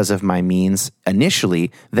because of my means initially,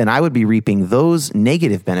 then I would be reaping those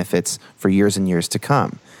negative benefits for years and years to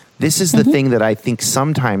come. This is the thing that I think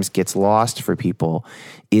sometimes gets lost for people,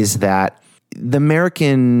 is that the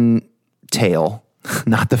American tale,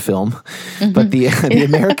 not the film, but the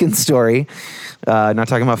American story, not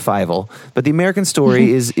talking about Fievel, but the American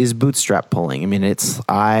story is bootstrap pulling. I mean, it's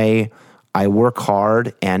I work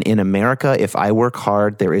hard, and in America, if I work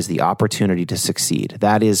hard, there is the opportunity to succeed.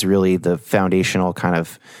 That is really the foundational kind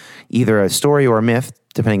of either a story or a myth,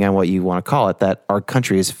 depending on what you want to call it, that our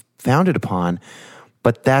country is founded upon.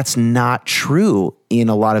 But that's not true in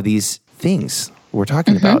a lot of these things we're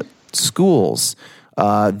talking about. Schools,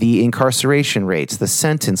 the incarceration rates, the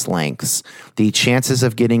sentence lengths, the chances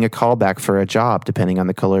of getting a callback for a job, depending on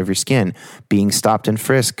the color of your skin, being stopped and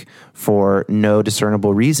frisked for no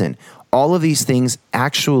discernible reason. All of these things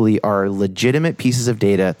actually are legitimate pieces of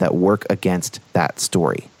data that work against that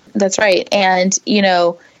story. That's right. And,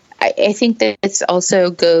 I think that it's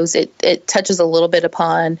also it touches a little bit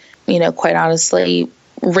upon, quite honestly,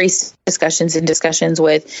 race discussions and discussions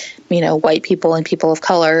with, white people and people of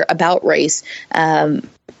color about race. It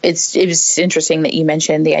was interesting that you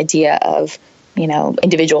mentioned the idea of,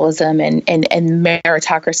 individualism and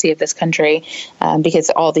meritocracy of this country,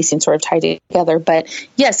 because all these things sort of tie together. But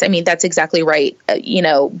yes, I mean, that's exactly right.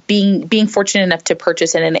 Being fortunate enough to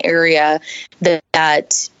purchase in an area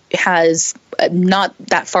that has not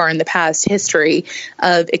that far in the past history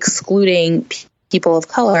of excluding people of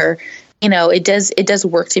color, it does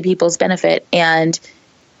work to people's benefit. And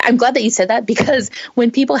I'm glad that you said that, because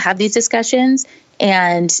when people have these discussions,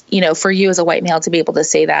 and, for you as a white male to be able to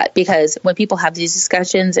say that, because when people have these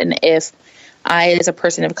discussions, and if I, as a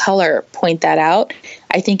person of color, point that out,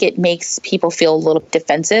 I think it makes people feel a little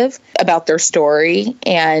defensive about their story.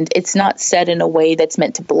 And it's not said in a way that's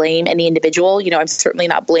meant to blame any individual. I'm certainly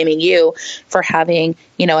not blaming you for having,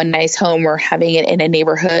 a nice home or having it in a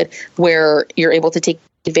neighborhood where you're able to take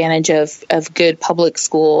advantage of good public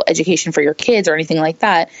school education for your kids or anything like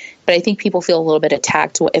that. But I think people feel a little bit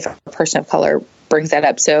attacked if a person of color brings that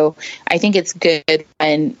up. So I think it's good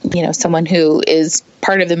when, someone who is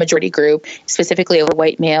part of the majority group, specifically a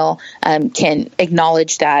white male, can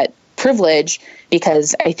acknowledge that privilege,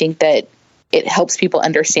 because I think that it helps people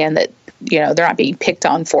understand that, they're not being picked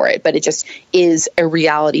on for it, but it just is a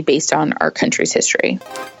reality based on our country's history.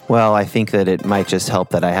 Well, I think that it might just help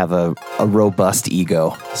that I have a robust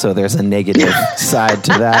ego. So there's a negative side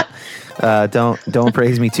to that. Don't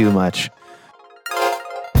praise me too much.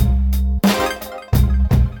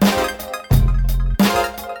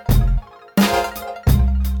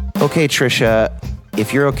 Okay, Trisha,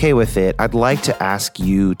 if you're okay with it, I'd like to ask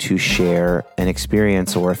you to share an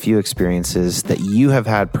experience or a few experiences that you have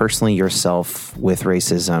had personally yourself with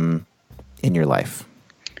racism in your life.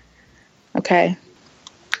 Okay.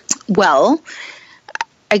 Well,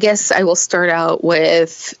 I guess I will start out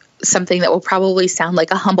with something that will probably sound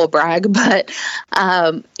like a humble brag, but,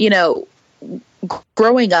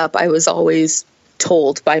 growing up, I was always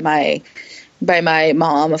told by my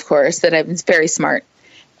mom, of course, that I was very smart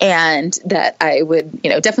and that I would,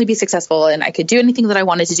 definitely be successful and I could do anything that I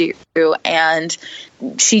wanted to do. And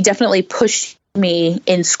she definitely pushed me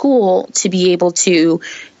in school to be able to,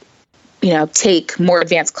 take more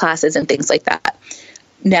advanced classes and things like that.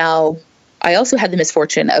 Now, I also had the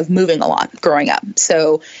misfortune of moving a lot growing up.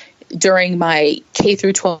 So during my K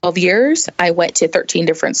through 12 years, I went to 13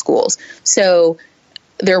 different schools. So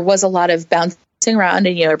there was a lot of bouncing around,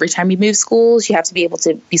 and, every time you move schools, you have to be able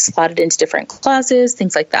to be slotted into different classes,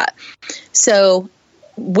 things like that. So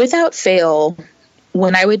without fail,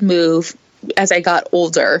 when I would move as I got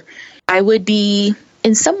older, I would be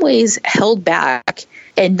in some ways held back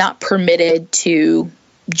and not permitted to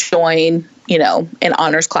join, an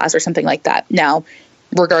honors class or something like that. Now,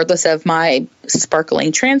 regardless of my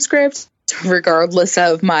sparkling transcript, regardless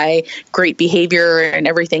of my great behavior and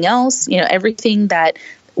everything else, everything that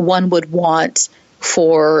one would want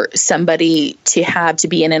for somebody to have to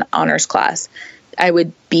be in an honors class, I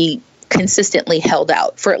would be consistently held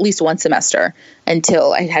out for at least one semester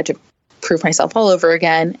until I had to prove myself all over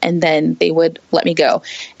again, and then they would let me go.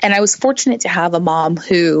 And I was fortunate to have a mom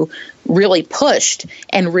who really pushed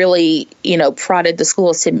and really, prodded the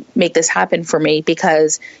schools to make this happen for me,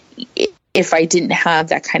 because if I didn't have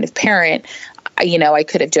that kind of parent, I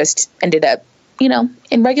could have just ended up,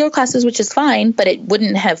 in regular classes, which is fine, but it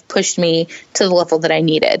wouldn't have pushed me to the level that I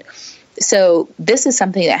needed. So this is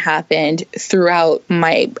something that happened throughout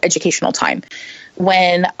my educational time.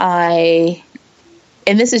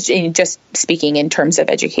 And this is just speaking in terms of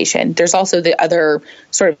education. There's also the other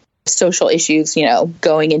sort of social issues,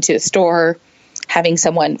 going into a store, having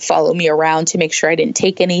someone follow me around to make sure I didn't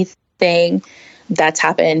take anything. That's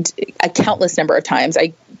happened a countless number of times.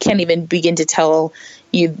 I can't even begin to tell,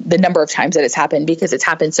 the number of times that it's happened, because it's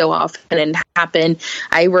happened so often, and happened,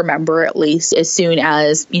 I remember, at least as soon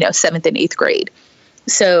as, 7th and 8th grade.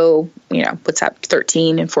 So, what's that,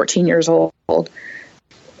 13 and 14 years old.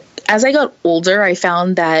 As I got older, I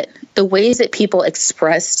found that the ways that people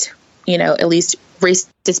expressed, at least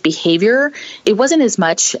racist behavior, it wasn't as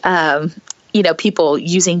much, people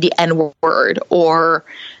using the N word or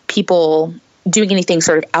people doing anything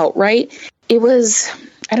sort of outright. It was,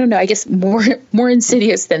 I don't know, I guess more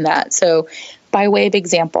insidious than that. So by way of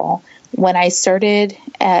example, when I started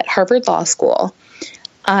at Harvard Law School,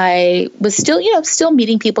 I was still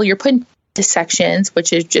meeting people. You're put into sections,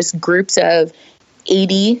 which is just groups of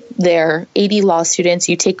 80 law students.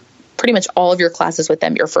 You take pretty much all of your classes with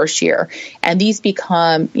them your first year. And these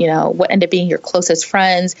become, what end up being your closest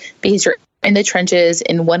friends, because you're in the trenches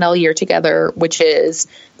in 1L year together, which is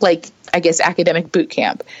like, I guess, academic boot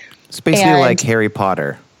camp. It's basically like Harry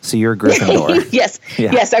Potter. So you're Gryffindor. Yes.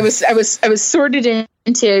 Yeah. Yes. I was sorted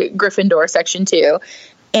into Gryffindor section 2.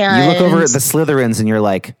 And you look over at the Slytherins and you're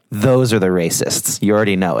like, those are the racists. You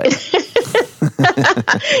already know it.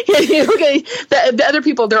 The other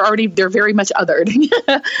people, they're very much others.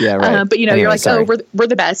 Yeah, right. But anyway, you're like, sorry. Oh, we're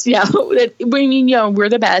the best. Yeah, we mean, we're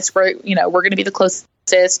the best. We're going to be the closest.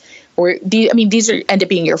 These end up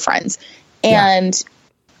being your friends. And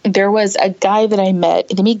there was a guy that I met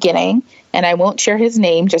in the beginning, and I won't share his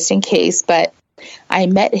name just in case, but I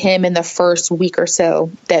met him in the first week or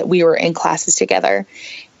so that we were in classes together.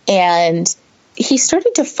 And he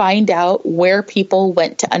started to find out where people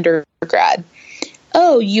went to undergrad.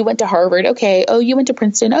 Oh, you went to Harvard. Okay. Oh, you went to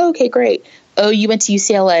Princeton. Oh, okay, great. Oh, you went to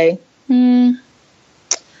UCLA.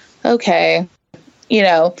 Okay.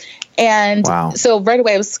 And wow. So right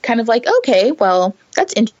away I was kind of like, okay, well,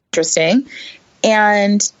 that's interesting.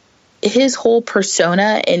 And his whole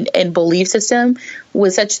persona and belief system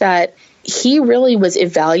was such that he really was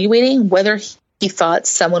evaluating whether he thought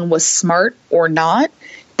someone was smart or not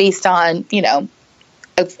based on, an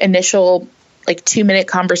initial 2-minute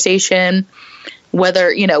conversation,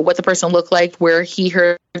 whether, what the person looked like, where he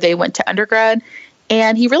heard they went to undergrad.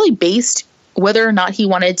 And he really based whether or not he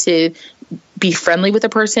wanted to be friendly with the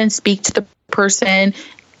person, speak to the person,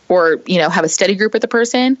 or, have a study group with the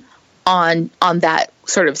person on that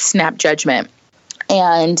sort of snap judgment.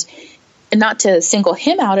 And not to single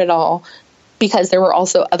him out at all, because there were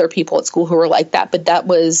also other people at school who were like that. But that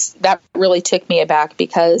really took me aback,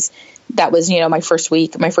 because that was, my first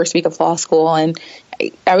week of law school. And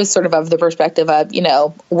I was sort of the perspective of,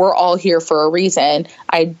 we're all here for a reason.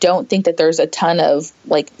 I don't think that there's a ton of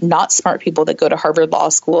not smart people that go to Harvard Law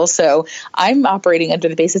School. So I'm operating under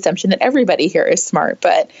the base assumption that everybody here is smart,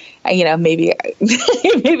 but maybe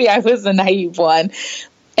I was the naive one.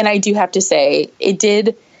 And I do have to say, it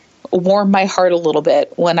did warm my heart a little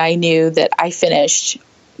bit when I knew that I finished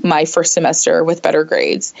my first semester with better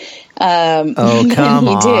grades. Come on.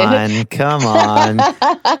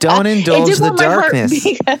 Don't indulge the darkness.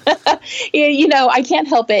 I can't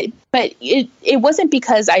help it, but it wasn't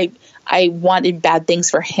because I wanted bad things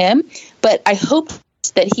for him, but I hoped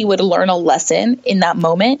that he would learn a lesson in that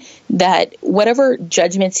moment, that whatever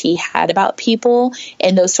judgments he had about people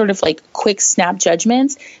and those sort of quick snap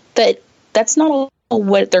judgments, that's not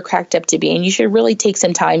what they're cracked up to be. And you should really take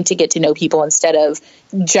some time to get to know people instead of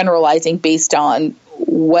generalizing based on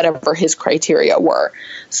whatever his criteria were.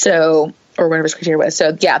 So, or whatever his criteria was.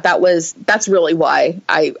 So yeah, that's really why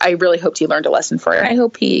I really hoped he learned a lesson for it. And I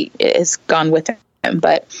hope he is gone with him.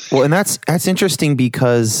 But well, and that's interesting,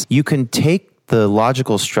 because you can take the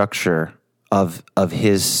logical structure of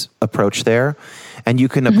his approach there, and you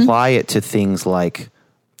can apply it to things like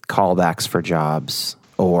callbacks for jobs,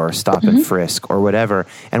 or stop and frisk, or whatever.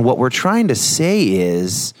 And what we're trying to say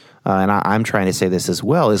is, and I'm trying to say this as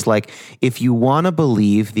well, is if you want to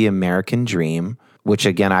believe the American dream, which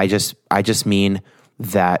again, I just mean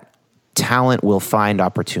that talent will find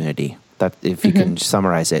opportunity, that if you can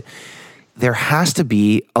summarize it, there has to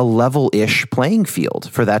be a level-ish playing field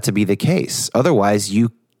for that to be the case. Otherwise, you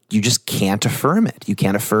just can't affirm it. You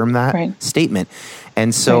can't affirm that statement.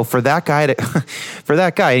 And so for that guy,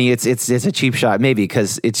 it's a cheap shot maybe,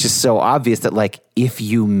 because it's just so obvious that if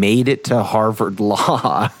you made it to Harvard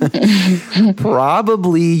Law,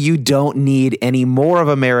 probably you don't need any more of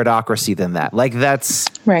a meritocracy than that. That's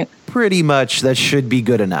pretty much, that should be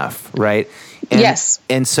good enough, right? And, yes.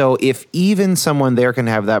 And so if even someone there can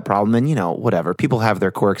have that problem, then, whatever. People have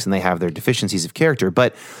their quirks and they have their deficiencies of character.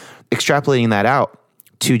 But extrapolating that out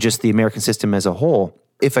to just the American system as a whole,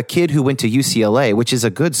 if a kid who went to UCLA, which is a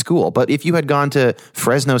good school, but if you had gone to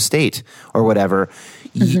Fresno State or whatever,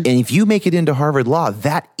 and if you make it into Harvard Law,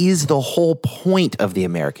 that is the whole point of the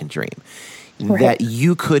American dream. that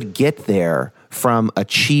you could get there from a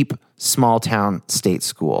cheap small town state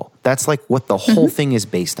school. That's like what the whole thing is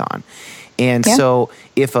based on. And so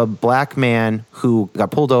if a black man who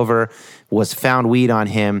got pulled over, was found weed on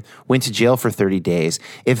him, went to jail for 30 days,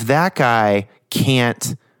 if that guy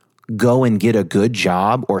can't go and get a good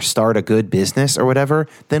job or start a good business or whatever,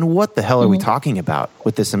 then what the hell are we talking about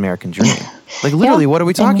with this American dream? Like literally, what are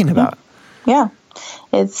we talking about? Yeah.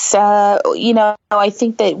 It's, I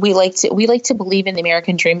think that we like to believe in the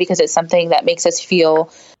American dream because it's something that makes us feel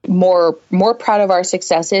more proud of our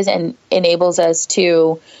successes and enables us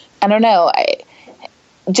to, I don't know,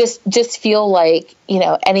 just feel like,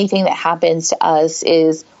 anything that happens to us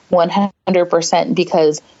is 100%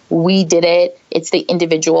 because we did it. It's the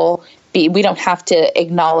individual. We don't have to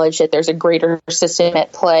acknowledge that there's a greater system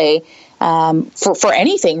at play for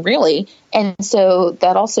anything really. And so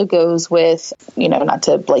that also goes with, not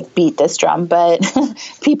to beat this drum, but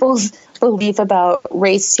people's belief about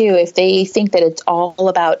race too. If they think that it's all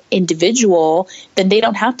about individual, then they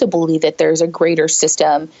don't have to believe that there's a greater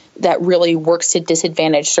system that really works to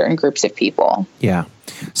disadvantage certain groups of people. Yeah.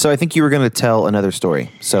 So I think you were going to tell another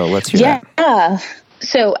story. So let's hear that. Yeah.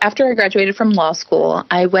 So after I graduated from law school,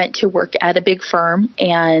 I went to work at a big firm,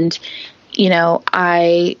 and,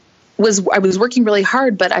 I was working really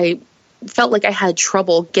hard, but I felt like I had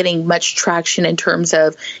trouble getting much traction in terms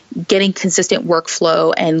of getting consistent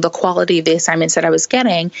workflow and the quality of the assignments that I was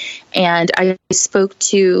getting. And I spoke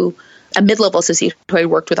to a mid-level associate who I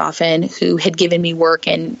worked with often, who had given me work,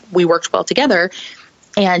 and we worked well together.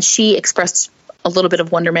 And she expressed a little bit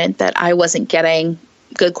of wonderment that I wasn't getting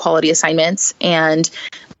good quality assignments, and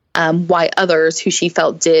why others who she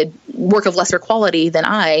felt did work of lesser quality than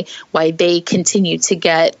why they continued to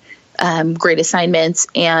get great assignments.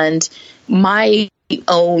 And my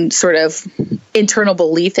own sort of internal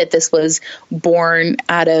belief that this was born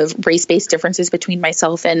out of race-based differences between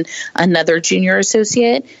myself and another junior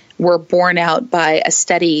associate were borne out by a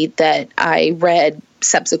study that I read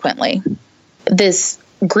subsequently. This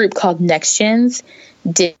group called NextGens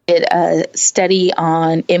did a study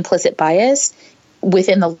on implicit bias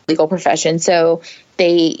within the legal profession. So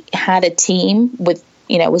they had a team with,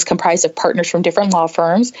 was comprised of partners from different law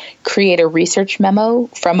firms, create a research memo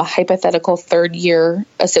from a hypothetical third-year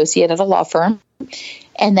associate at a law firm.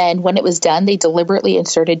 And then when it was done, they deliberately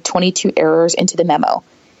inserted 22 errors into the memo.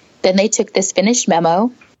 Then they took this finished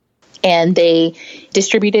memo and they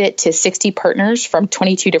distributed it to 60 partners from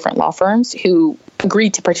 22 different law firms who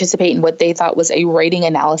agreed to participate in what they thought was a writing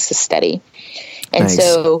analysis study. And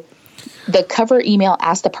so the cover email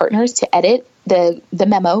asked the partners to edit the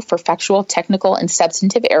memo for factual, technical, and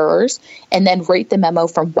substantive errors, and then rate the memo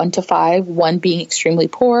from 1 to 5, 1 being extremely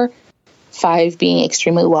poor, 5 being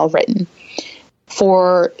extremely well written.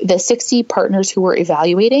 For the 60 partners who were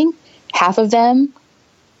evaluating, half of them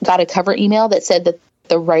got a cover email that said that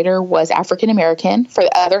the writer was African American. For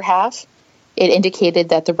the other half, it indicated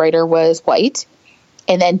that the writer was white.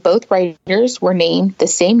 And then both writers were named the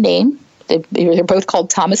same name. They're both called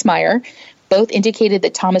Thomas Meyer. Both indicated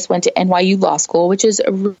that Thomas went to NYU Law School, which is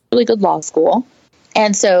a really good law school.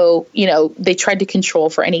 And so, they tried to control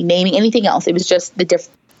for any naming, anything else. It was just the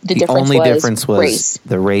difference. The only difference was race.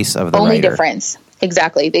 The race of the only writer. Difference.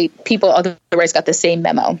 Exactly. People otherwise got the same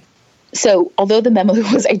memo. So although the memo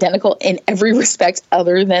was identical in every respect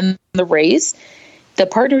other than the race, the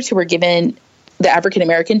partners who were given the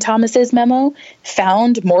African-American Thomas's memo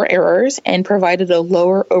found more errors and provided a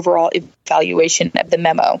lower overall evaluation of the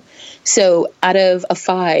memo. So out of a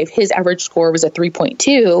 5, his average score was a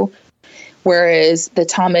 3.2, whereas the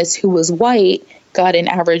Thomas who was white got an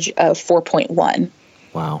average of 4.1.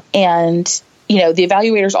 Wow. And, the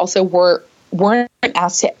evaluators also weren't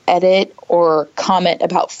asked to edit or comment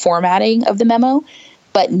about formatting of the memo,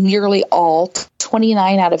 but nearly all,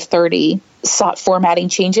 29 out of 30, sought formatting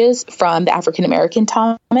changes from the African-American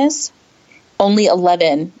Thomas, only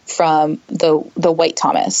 11 from the white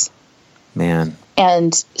Thomas. Man.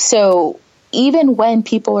 And so even when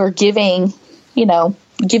people are giving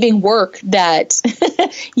work that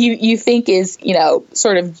you think is,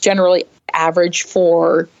 sort of generally average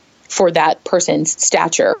for that person's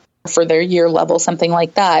stature, for their year level, something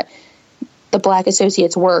like that, the Black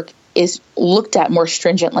associates' work is looked at more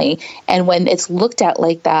stringently. And when it's looked at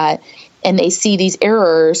like that and they see these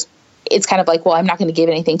errors, it's kind of like, well, I'm not going to give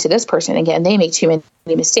anything to this person again. They make too many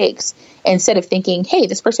mistakes. Instead of thinking, hey,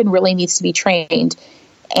 this person really needs to be trained.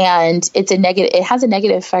 And it has a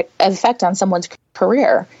negative effect on someone's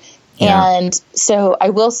career. Yeah. And so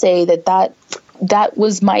I will say that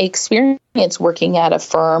was my experience working at a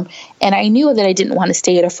firm. And I knew that I didn't want to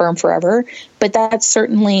stay at a firm forever, but that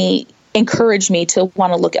certainly encouraged me to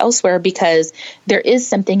want to look elsewhere, because there is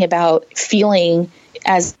something about feeling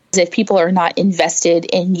as if people are not invested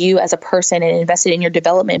in you as a person and invested in your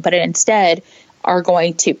development, but instead are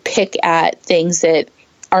going to pick at things that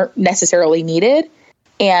aren't necessarily needed.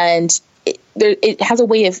 And it has a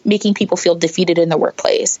way of making people feel defeated in the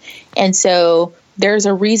workplace. And so there's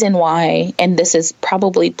a reason why, and this is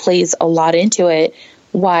probably plays a lot into it,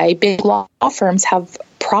 why big law firms have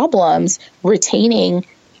problems retaining,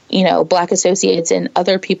 Black associates and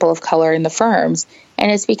other people of color in the firms.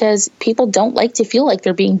 And it's because people don't like to feel like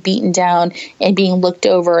they're being beaten down and being looked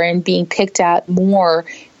over and being picked at more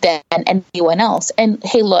than anyone else. And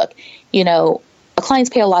hey, look, clients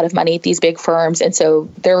pay a lot of money at these big firms, and so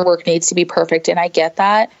their work needs to be perfect, and I get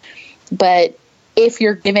that. But if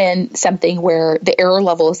you're given something where the error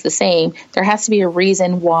level is the same, there has to be a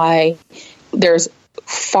reason why there's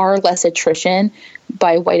far less attrition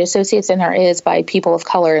by white associates than there is by people of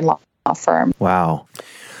color in law firms. Wow.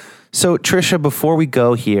 So, Tricia, before we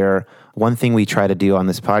go here, one thing we try to do on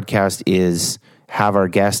this podcast is have our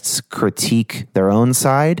guests critique their own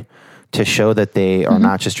side to show that they are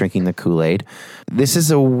not just drinking the Kool-Aid. This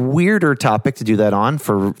is a weirder topic to do that on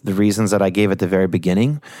for the reasons that I gave at the very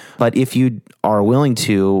beginning. But if you are willing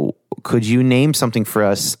to, could you name something for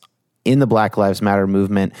us in the Black Lives Matter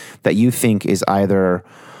movement that you think is either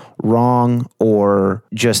wrong or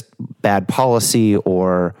just bad policy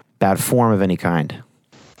or bad form of any kind?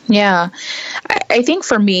 Yeah, I think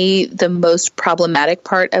for me, the most problematic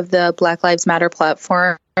part of the Black Lives Matter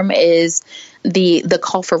platform is the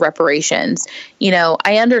call for reparations.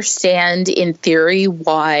 I understand in theory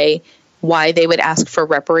why they would ask for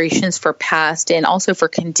reparations for past and also for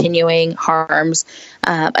continuing harms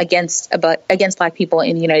against Black people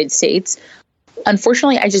in the United States.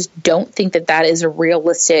 Unfortunately, I just don't think that is a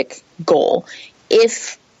realistic goal.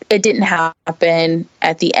 If it didn't happen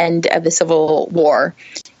at the end of the Civil War,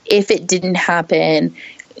 if it didn't happen,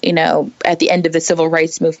 at the end of the Civil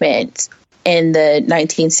Rights Movement in the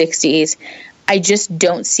 1960s, I just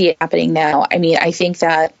don't see it happening now. I mean, I think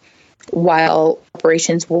that while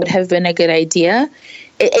reparations would have been a good idea,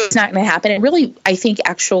 it's not going to happen. It really, I think,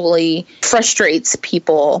 actually frustrates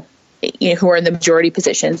people who are in the majority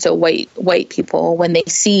position, so white people, when they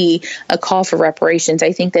see a call for reparations.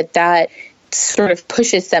 I think that sort of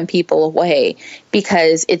pushes some people away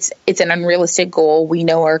because it's an unrealistic goal. We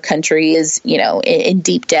know our country is, in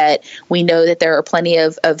deep debt. We know that there are plenty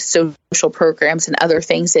of social programs and other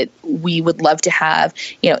things that we would love to have,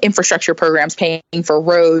 infrastructure programs, paying for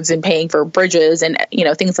roads and paying for bridges and,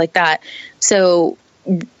 things like that. So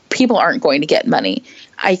people aren't going to get money.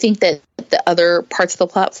 I think that the other parts of the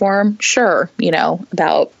platform, sure,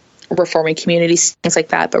 about reforming communities, things like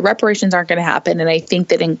that, but reparations aren't going to happen. And I think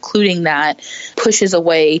that including that pushes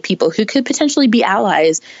away people who could potentially be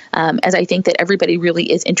allies, as I think that everybody really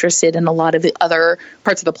is interested in a lot of the other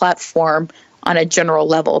parts of the platform on a general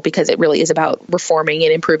level, because it really is about reforming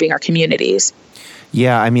and improving our communities.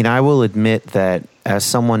 Yeah, I mean, I will admit that as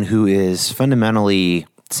someone who is fundamentally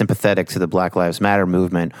sympathetic to the Black Lives Matter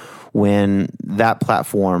movement, when that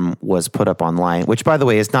platform was put up online, which, by the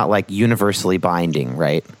way, is not like universally binding,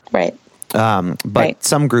 right? Right. But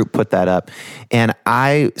some group put that up, and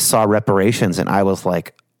I saw reparations, and I was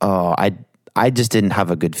like, oh, I just didn't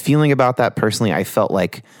have a good feeling about that personally. I felt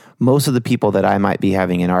like most of the people that I might be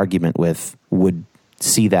having an argument with would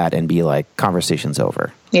see that and be like, conversation's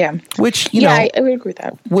over. Yeah. Which, you know, I would agree with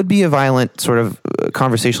that. Would be a violent, sort of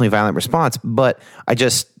conversationally violent response. But I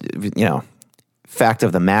just, fact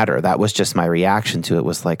of the matter, that was just my reaction to it,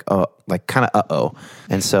 was like, oh, like kind of uh-oh.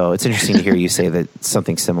 And so it's interesting to hear you say that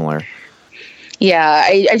something similar. Yeah,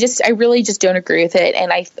 I really just don't agree with it.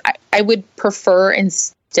 And I would prefer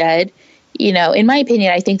instead, in my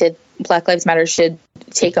opinion, I think that Black Lives Matter should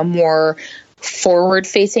take a more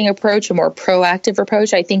forward-facing approach, a more proactive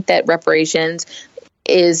approach. I think that reparations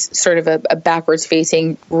is sort of a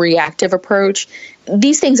backwards-facing reactive approach.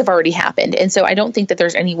 These things have already happened. And so I don't think that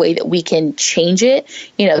there's any way that we can change it,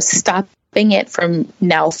 stopping it from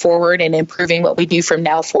now forward and improving what we do from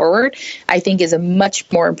now forward, I think is a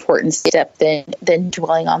much more important step than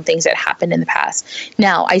dwelling on things that happened in the past.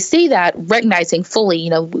 Now, I say that recognizing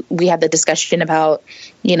fully, we had the discussion about,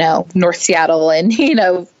 North Seattle and,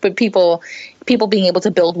 but people being able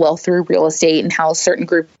to build wealth through real estate and how certain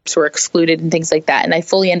groups were excluded and things like that. And I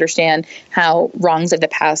fully understand how wrongs of the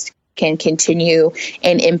past can continue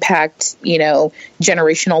and impact,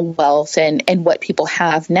 generational wealth and what people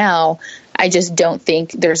have now. I just don't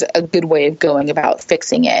think there's a good way of going about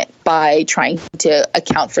fixing it by trying to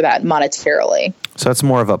account for that monetarily. So it's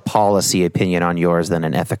more of a policy opinion on yours than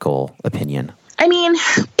an ethical opinion. I mean,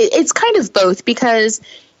 it's kind of both, because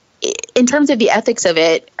in terms of the ethics of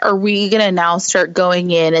it, are we going to now start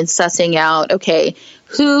going in and sussing out, okay,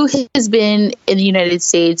 who has been in the United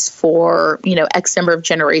States for, X number of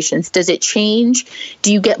generations? Does it change?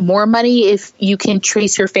 Do you get more money if you can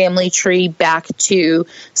trace your family tree back to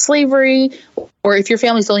slavery? Or if your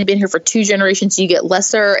family's only been here for 2 generations, do you get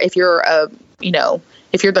lesser? If you're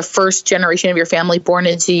if you're the first generation of your family born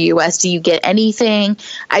into the U.S., do you get anything?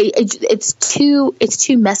 It's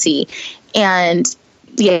too messy. And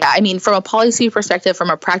yeah, I mean, from a policy perspective, from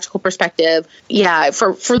a practical perspective, yeah,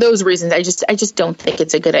 for those reasons, I just don't think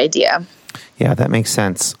it's a good idea. Yeah, that makes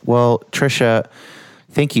sense. Well, Tricia,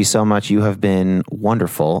 thank you so much. You have been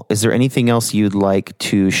wonderful. Is there anything else you'd like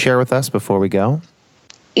to share with us before we go?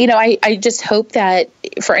 I just hope that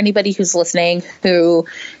for anybody who's listening who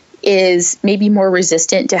is maybe more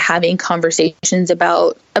resistant to having conversations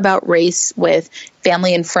about race with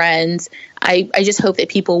family and friends, I just hope that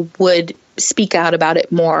people would speak out about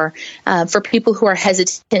it more. For people who are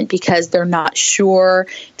hesitant because they're not sure,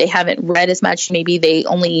 they haven't read as much, maybe they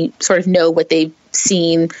only sort of know what they've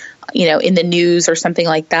seen, in the news or something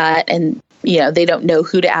like that, and they don't know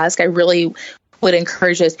who to ask. I really would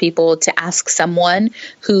encourage those people to ask someone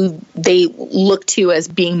who they look to as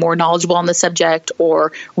being more knowledgeable on the subject,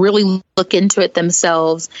 or really look into it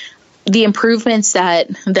themselves. The improvements that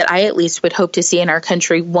I at least would hope to see in our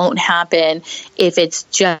country won't happen if it's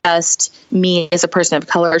just me as a person of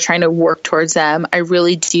color trying to work towards them. I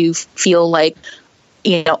really do feel like,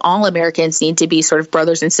 all Americans need to be sort of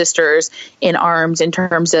brothers and sisters in arms in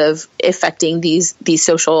terms of effecting these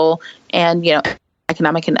social and,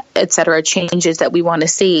 economic and et cetera changes that we want to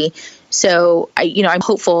see. So, I'm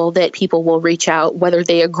hopeful that people will reach out, whether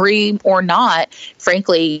they agree or not.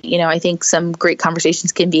 Frankly, I think some great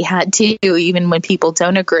conversations can be had too, even when people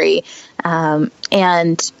don't agree. And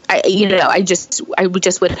I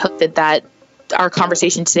would hope that our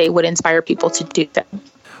conversation today would inspire people to do that.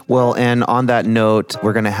 Well, and on that note,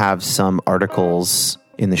 we're going to have some articles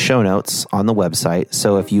in the show notes on the website.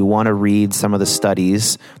 So if you want to read some of the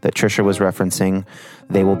studies that Tricia was referencing,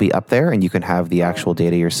 they will be up there and you can have the actual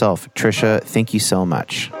data yourself. Tricia, thank you so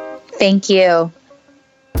much. Thank you.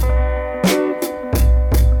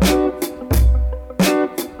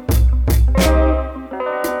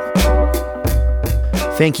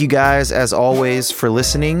 Thank you guys, as always, for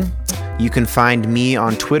listening. You can find me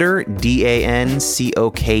on Twitter,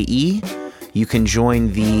 DANCOKE. You can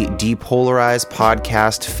join the Depolarized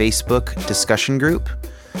Podcast Facebook discussion group.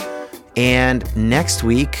 And next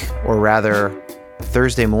week, or rather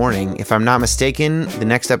Thursday morning, if I'm not mistaken, the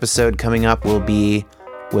next episode coming up will be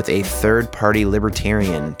with a third-party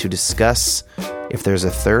libertarian to discuss if there's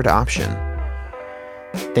a third option.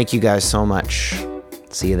 Thank you guys so much.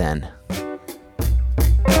 See you then.